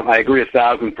 I agree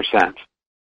 1,000%.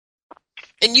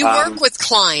 And you work with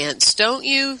clients, don't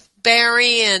you,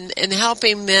 Barry, and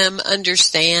helping them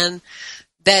understand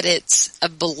that it's a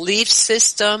belief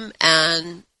system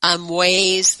and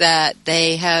ways that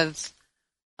they have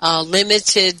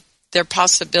limited their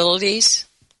possibilities?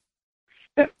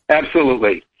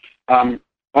 Absolutely. I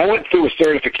went through a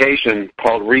certification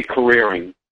called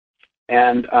Recareering,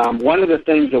 and one of the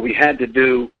things that we had to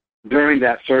do during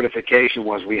that certification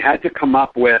was we had to come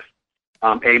up with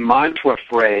a mantra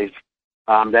phrase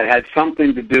that had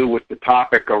something to do with the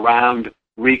topic around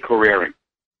recareering.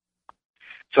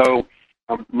 So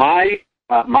my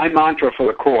mantra for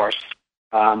the course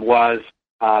was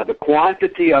the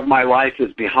quantity of my life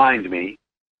is behind me,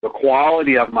 the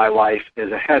quality of my life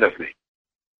is ahead of me.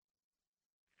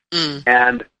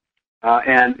 And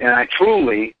I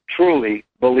truly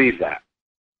believe that.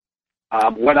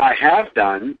 What I have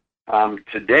done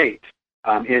to date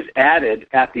is added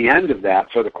at the end of that,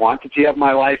 so the quantity of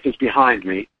my life is behind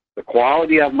me, the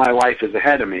quality of my life is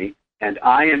ahead of me, and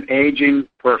I am aging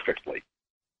perfectly.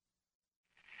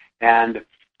 And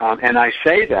I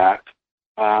say that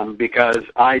because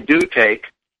I do take,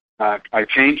 I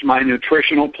changed my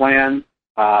nutritional plan.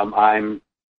 I'm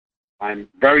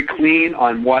very clean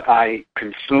on what I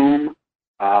consume.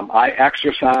 I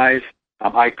exercise.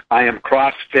 I am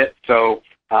CrossFit, so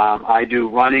I do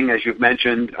running, as you've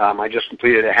mentioned. I just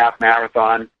completed a half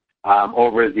marathon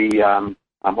over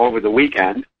the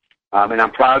weekend, and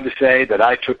I'm proud to say that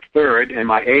I took third in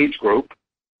my age group,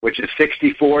 which is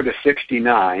 64 to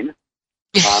 69.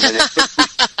 Do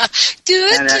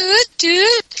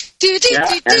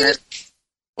it.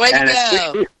 Way to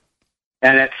go.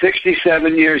 And at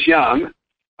 67 years young,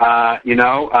 I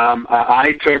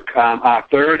took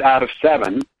third out of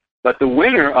 7, but the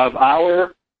winner of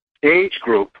our age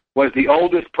group was the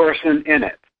oldest person in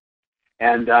it,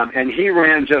 and he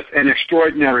ran just an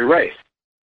extraordinary race,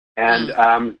 and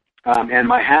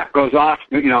my hat goes off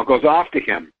to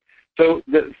him. So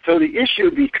the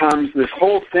issue becomes this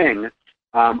whole thing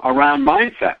around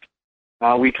mindset.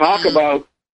 We talk about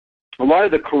a lot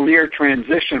of the career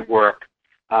transition work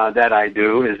that I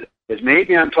do is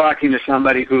maybe I'm talking to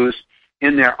somebody who's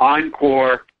in their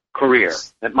encore career.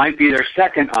 That might be their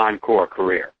second encore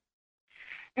career.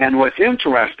 And what's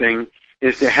interesting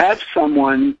is to have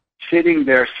someone sitting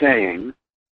there saying,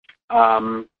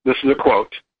 this is a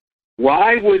quote,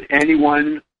 "Why would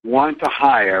anyone want to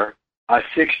hire a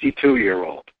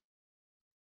 62-year-old?"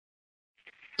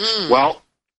 Well,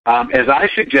 as I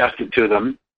suggested to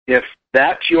them, if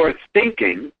that's your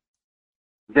thinking,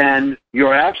 then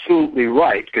you're absolutely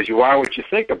right, because you are what you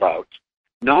think about.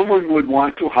 No one would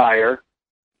want to hire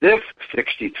this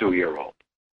 62-year-old.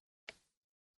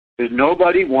 Because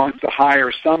nobody wants to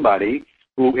hire somebody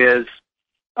who is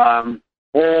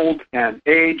old and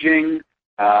aging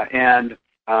and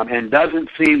doesn't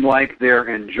seem like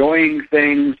they're enjoying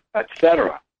things,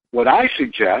 etc. What I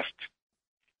suggest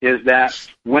is that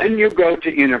when you go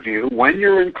to interview, when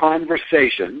you're in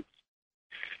conversation,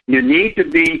 you need to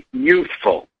be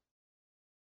youthful.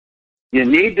 You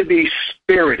need to be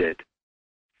spirited,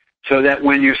 so that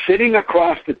when you're sitting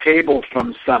across the table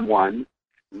from someone,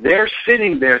 they're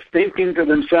sitting there thinking to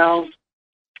themselves,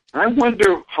 I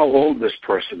wonder how old this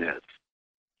person is.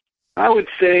 I would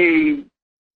say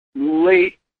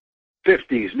late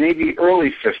 50s, maybe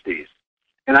early 50s.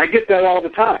 And I get that all the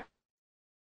time.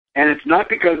 And it's not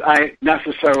because I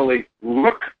necessarily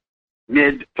look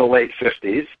mid to late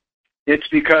 50s. It's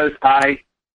because I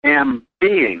am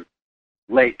being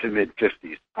late to mid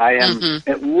 50s. I am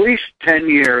at least 10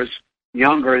 years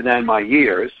younger than my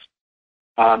years,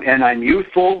 and I'm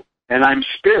youthful and I'm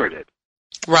spirited.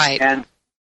 Right. And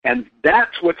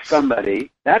that's what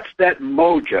that's that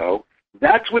mojo,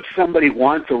 that's what somebody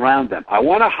wants around them. I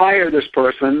want to hire this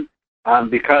person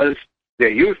because they're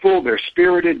youthful, they're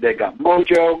spirited, they got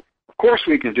mojo. Of course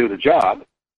we can do the job.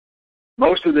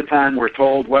 Most of the time we're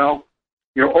told, well,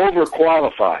 you're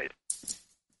overqualified.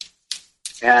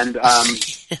 And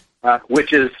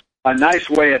which is a nice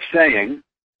way of saying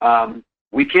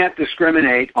we can't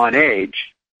discriminate on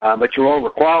age, but you're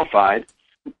overqualified.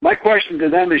 My question to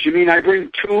them is, you mean I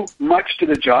bring too much to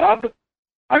the job?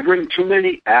 I bring too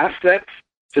many assets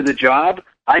to the job?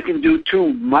 I can do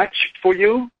too much for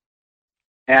you?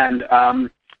 And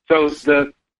so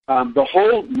the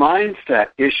whole mindset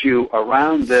issue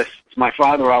around this, my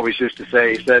father always used to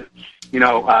say, he said,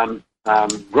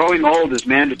 growing old is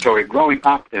mandatory, growing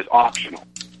up is optional.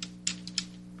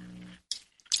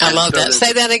 I love that.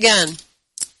 Say that again.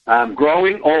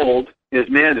 Growing old is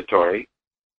mandatory,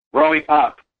 growing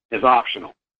up is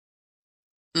optional.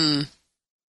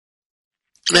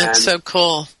 That's so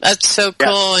cool. That's so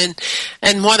cool.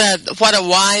 And what a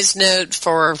wise note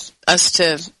for us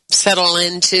to settle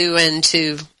into and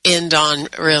to end on,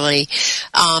 really.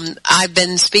 I've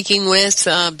been speaking with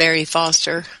Barry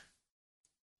Foster.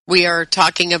 We are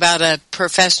talking about a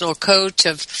professional coach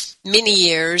of many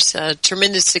years,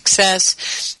 tremendous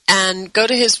success, and go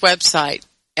to his website,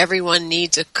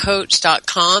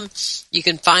 everyoneneedsacoach.com. You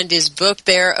can find his book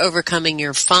there, Overcoming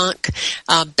Your Funk.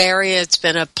 Barry, it's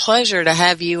been a pleasure to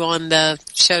have you on the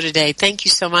show today. Thank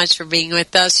you so much for being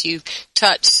with us. You've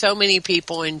touched so many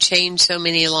people and changed so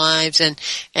many lives, and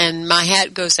my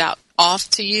hat goes off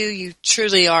to you. You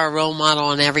truly are a role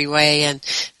model in every way, and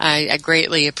I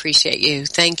greatly appreciate you.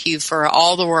 Thank you for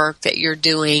all the work that you're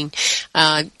doing.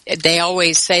 They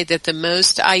always say that the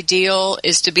most ideal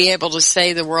is to be able to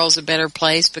say the world's a better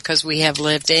place because we have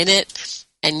lived in it,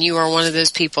 and you are one of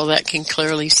those people that can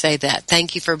clearly say that.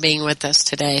 Thank you for being with us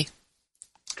today.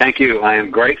 Thank you. I am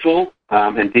grateful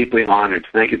and deeply honored.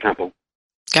 Thank you, Temple.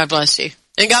 God bless you.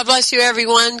 And God bless you,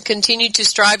 everyone. Continue to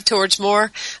strive towards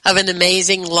more of an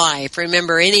amazing life.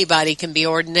 Remember, anybody can be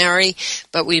ordinary,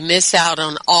 but we miss out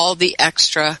on all the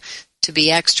extra to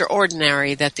be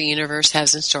extraordinary that the universe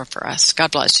has in store for us.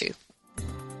 God bless you.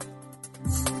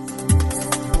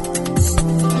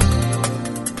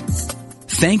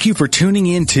 Thank you for tuning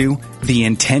in to The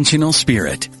Intentional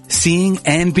Spirit, Seeing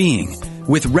and Being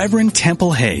with Reverend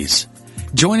Temple Hayes.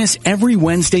 Join us every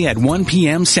Wednesday at 1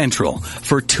 p.m. Central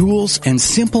for tools and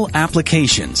simple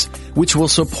applications which will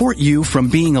support you from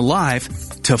being alive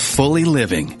to fully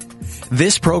living.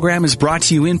 This program is brought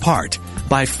to you in part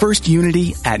by First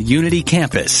Unity at Unity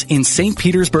Campus in St.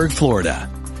 Petersburg, Florida.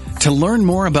 To learn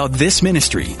more about this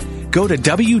ministry, go to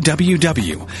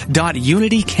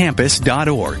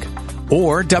www.unitycampus.org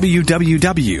or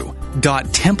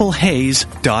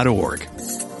www.templehays.org.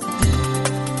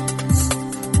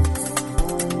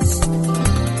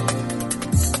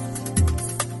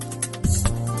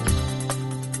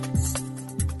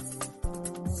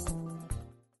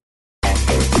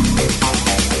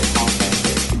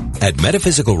 At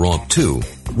Metaphysical Romp 2,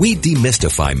 we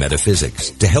demystify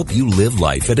metaphysics to help you live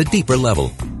life at a deeper level.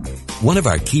 One of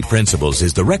our key principles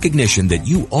is the recognition that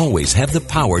you always have the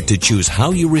power to choose how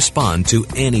you respond to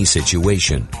any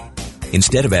situation.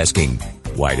 Instead of asking,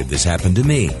 why did this happen to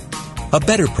me? A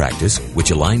better practice,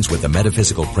 which aligns with the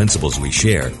metaphysical principles we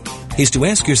share, is to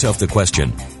ask yourself the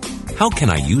question, how can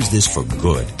I use this for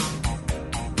good?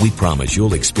 We promise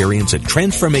you'll experience a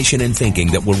transformation in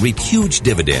thinking that will reap huge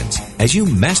dividends as you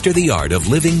master the art of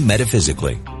living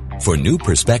metaphysically. For new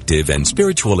perspective and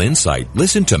spiritual insight,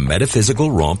 listen to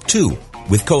Metaphysical Romp 2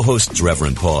 with co-hosts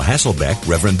Reverend Paul Hasselbeck,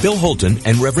 Reverend Bill Holton,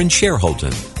 and Reverend Cher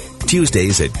Holton.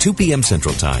 Tuesdays at 2 p.m.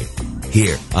 Central Time,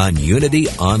 here on Unity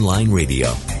Online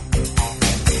Radio.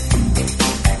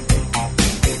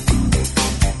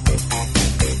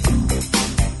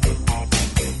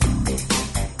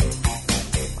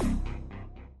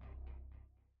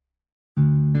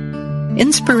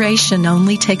 Inspiration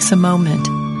only takes a moment.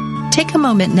 Take a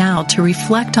moment now to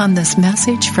reflect on this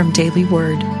message from Daily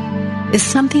Word. Is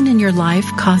something in your life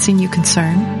causing you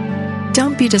concern?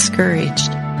 Don't be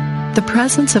discouraged. The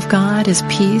presence of God is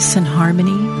peace and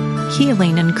harmony,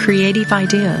 healing and creative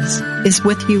ideas, is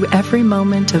with you every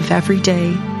moment of every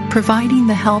day, providing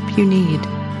the help you need.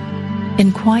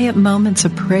 In quiet moments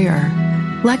of prayer,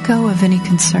 let go of any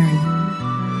concern.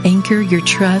 Anchor your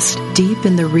trust deep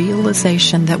in the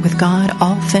realization that with God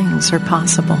all things are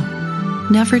possible.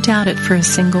 Never doubt it for a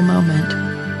single moment.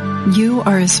 You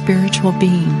are a spiritual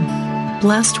being,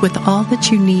 blessed with all that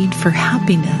you need for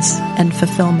happiness and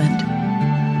fulfillment.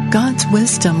 God's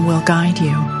wisdom will guide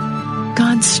you.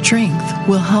 God's strength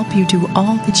will help you do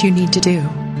all that you need to do.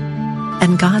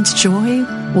 And God's joy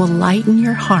will lighten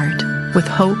your heart with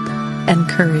hope and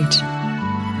courage.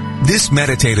 This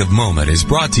meditative moment is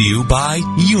brought to you by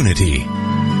Unity.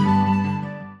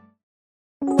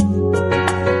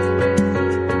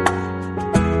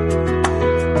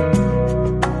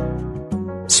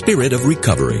 Spirit of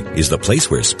Recovery is the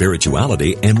place where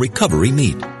spirituality and recovery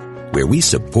meet, where we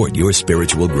support your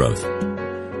spiritual growth.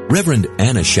 Reverend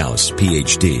Anna Schaus,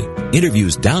 Ph.D.,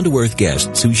 interviews down-to-earth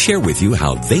guests who share with you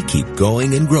how they keep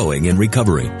going and growing in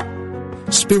recovery.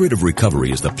 Spirit of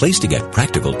Recovery is the place to get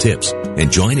practical tips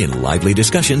and join in lively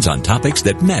discussions on topics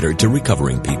that matter to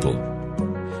recovering people.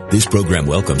 This program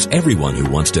welcomes everyone who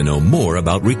wants to know more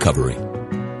about recovery.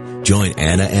 Join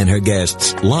Anna and her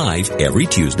guests live every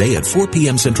Tuesday at 4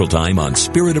 p.m. Central Time on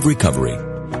Spirit of Recovery,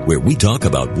 where we talk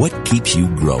about what keeps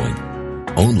you growing.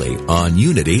 Only on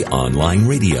Unity Online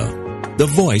Radio, the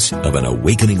voice of an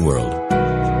awakening world.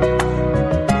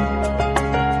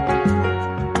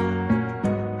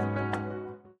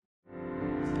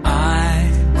 I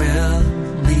will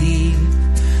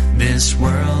leave this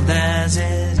world as it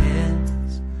is.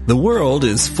 The world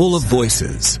is full of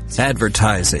voices,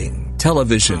 advertising,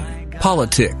 television,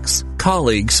 politics,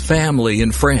 colleagues, family,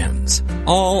 and friends.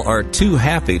 All are too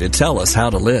happy to tell us how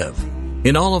to live.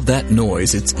 In all of that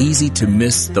noise, it's easy to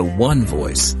miss the one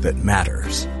voice that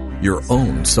matters, your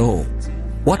own soul.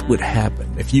 What would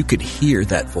happen if you could hear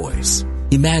that voice?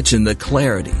 Imagine the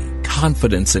clarity,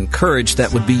 confidence, and courage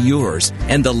that would be yours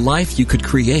and the life you could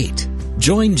create.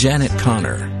 Join Janet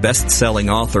Connor, best-selling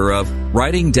author of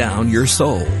Writing Down Your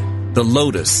Soul, The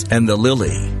Lotus and the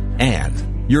Lily,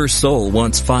 and Your Soul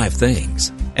Wants 5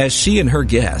 Things, as she and her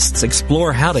guests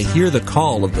explore how to hear the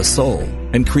call of the soul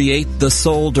and create the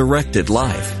soul-directed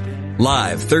life.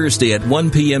 Live Thursday at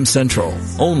 1 p.m. Central,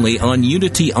 only on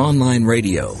Unity Online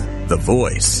Radio, the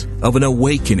voice of an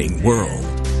awakening world.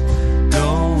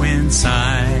 Go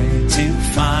inside to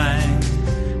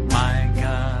find my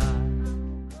God.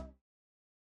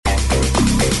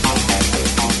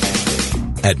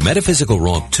 At Metaphysical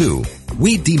Romp 2,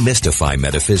 we demystify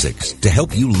metaphysics to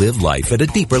help you live life at a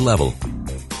deeper level.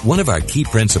 One of our key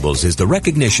principles is the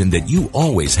recognition that you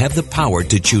always have the power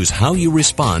to choose how you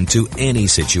respond to any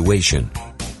situation.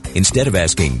 Instead of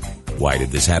asking, why did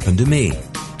this happen to me?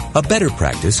 A better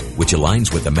practice, which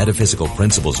aligns with the metaphysical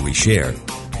principles we share,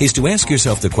 is to ask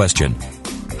yourself the question,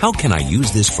 how can I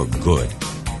use this for good?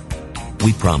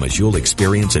 We promise you'll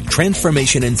experience a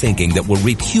transformation in thinking that will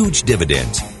reap huge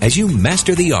dividends as you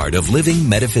master the art of living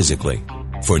metaphysically.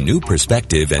 For new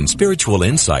perspective and spiritual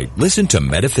insight, listen to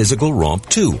Metaphysical Romp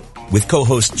 2 with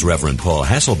co-hosts Reverend Paul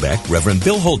Hasselbeck, Reverend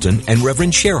Bill Holton, and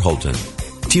Reverend Cher Holton.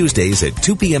 Tuesdays at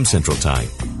 2 p.m. Central Time,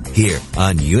 here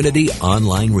on Unity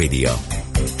Online Radio.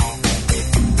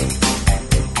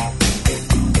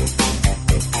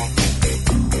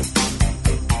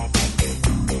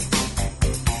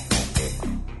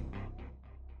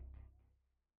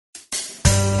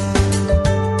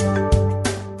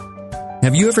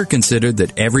 Have you ever considered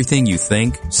that everything you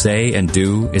think, say, and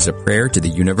do is a prayer to the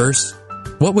universe?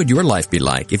 What would your life be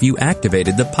like if you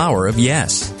activated the power of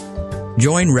yes?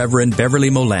 Join Reverend Beverly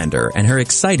Molander and her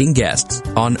exciting guests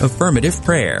on Affirmative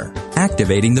Prayer,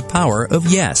 Activating the Power of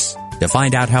Yes, to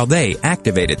find out how they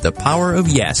activated the power of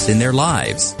yes in their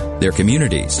lives, their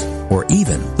communities, or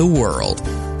even the world.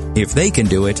 If they can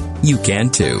do it, you can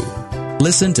too.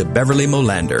 Listen to Beverly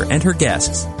Molander and her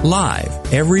guests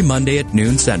live every Monday at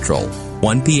noon Central,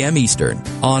 1 p.m. Eastern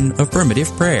on Affirmative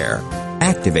Prayer,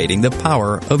 Activating the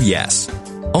Power of Yes.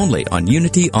 Only on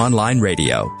Unity Online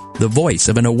Radio, the voice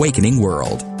of an awakening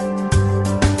world.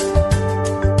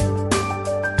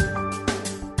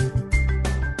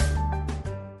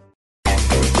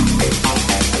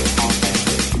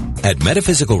 At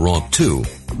Metaphysical Romp 2,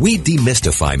 we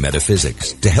demystify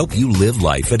metaphysics to help you live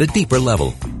life at a deeper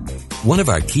level. One of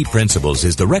our key principles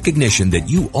is the recognition that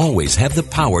you always have the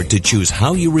power to choose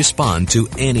how you respond to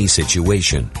any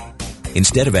situation.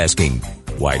 Instead of asking,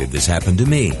 why did this happen to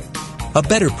me? A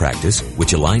better practice,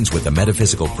 which aligns with the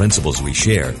metaphysical principles we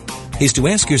share, is to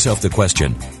ask yourself the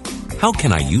question, how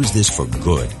can I use this for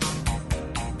good?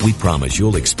 We promise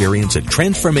you'll experience a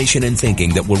transformation in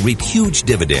thinking that will reap huge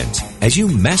dividends as you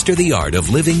master the art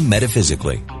of living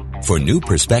metaphysically. For new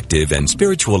perspective and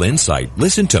spiritual insight,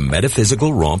 listen to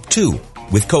Metaphysical Romp 2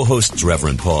 with co-hosts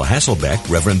Reverend Paul Hasselbeck,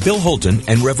 Reverend Bill Holton,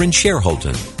 and Reverend Cher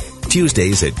Holton.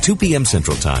 Tuesdays at 2 p.m.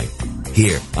 Central Time,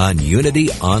 here on Unity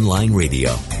Online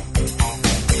Radio.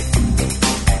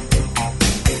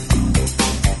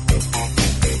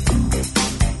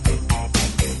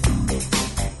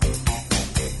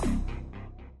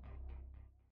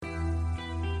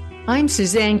 I'm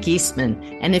Suzanne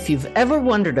Geisman, and if you've ever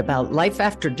wondered about life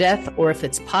after death or if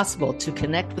it's possible to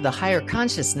connect with a higher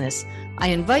consciousness, I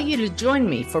invite you to join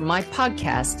me for my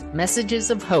podcast,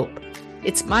 Messages of Hope.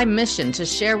 It's my mission to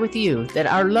share with you that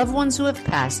our loved ones who have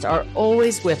passed are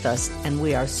always with us, and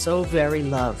we are so very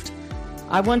loved.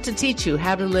 I want to teach you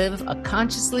how to live a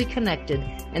consciously connected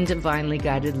and divinely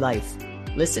guided life.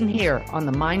 Listen here on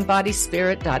the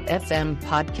MindBodySpirit.fm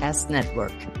podcast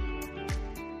network.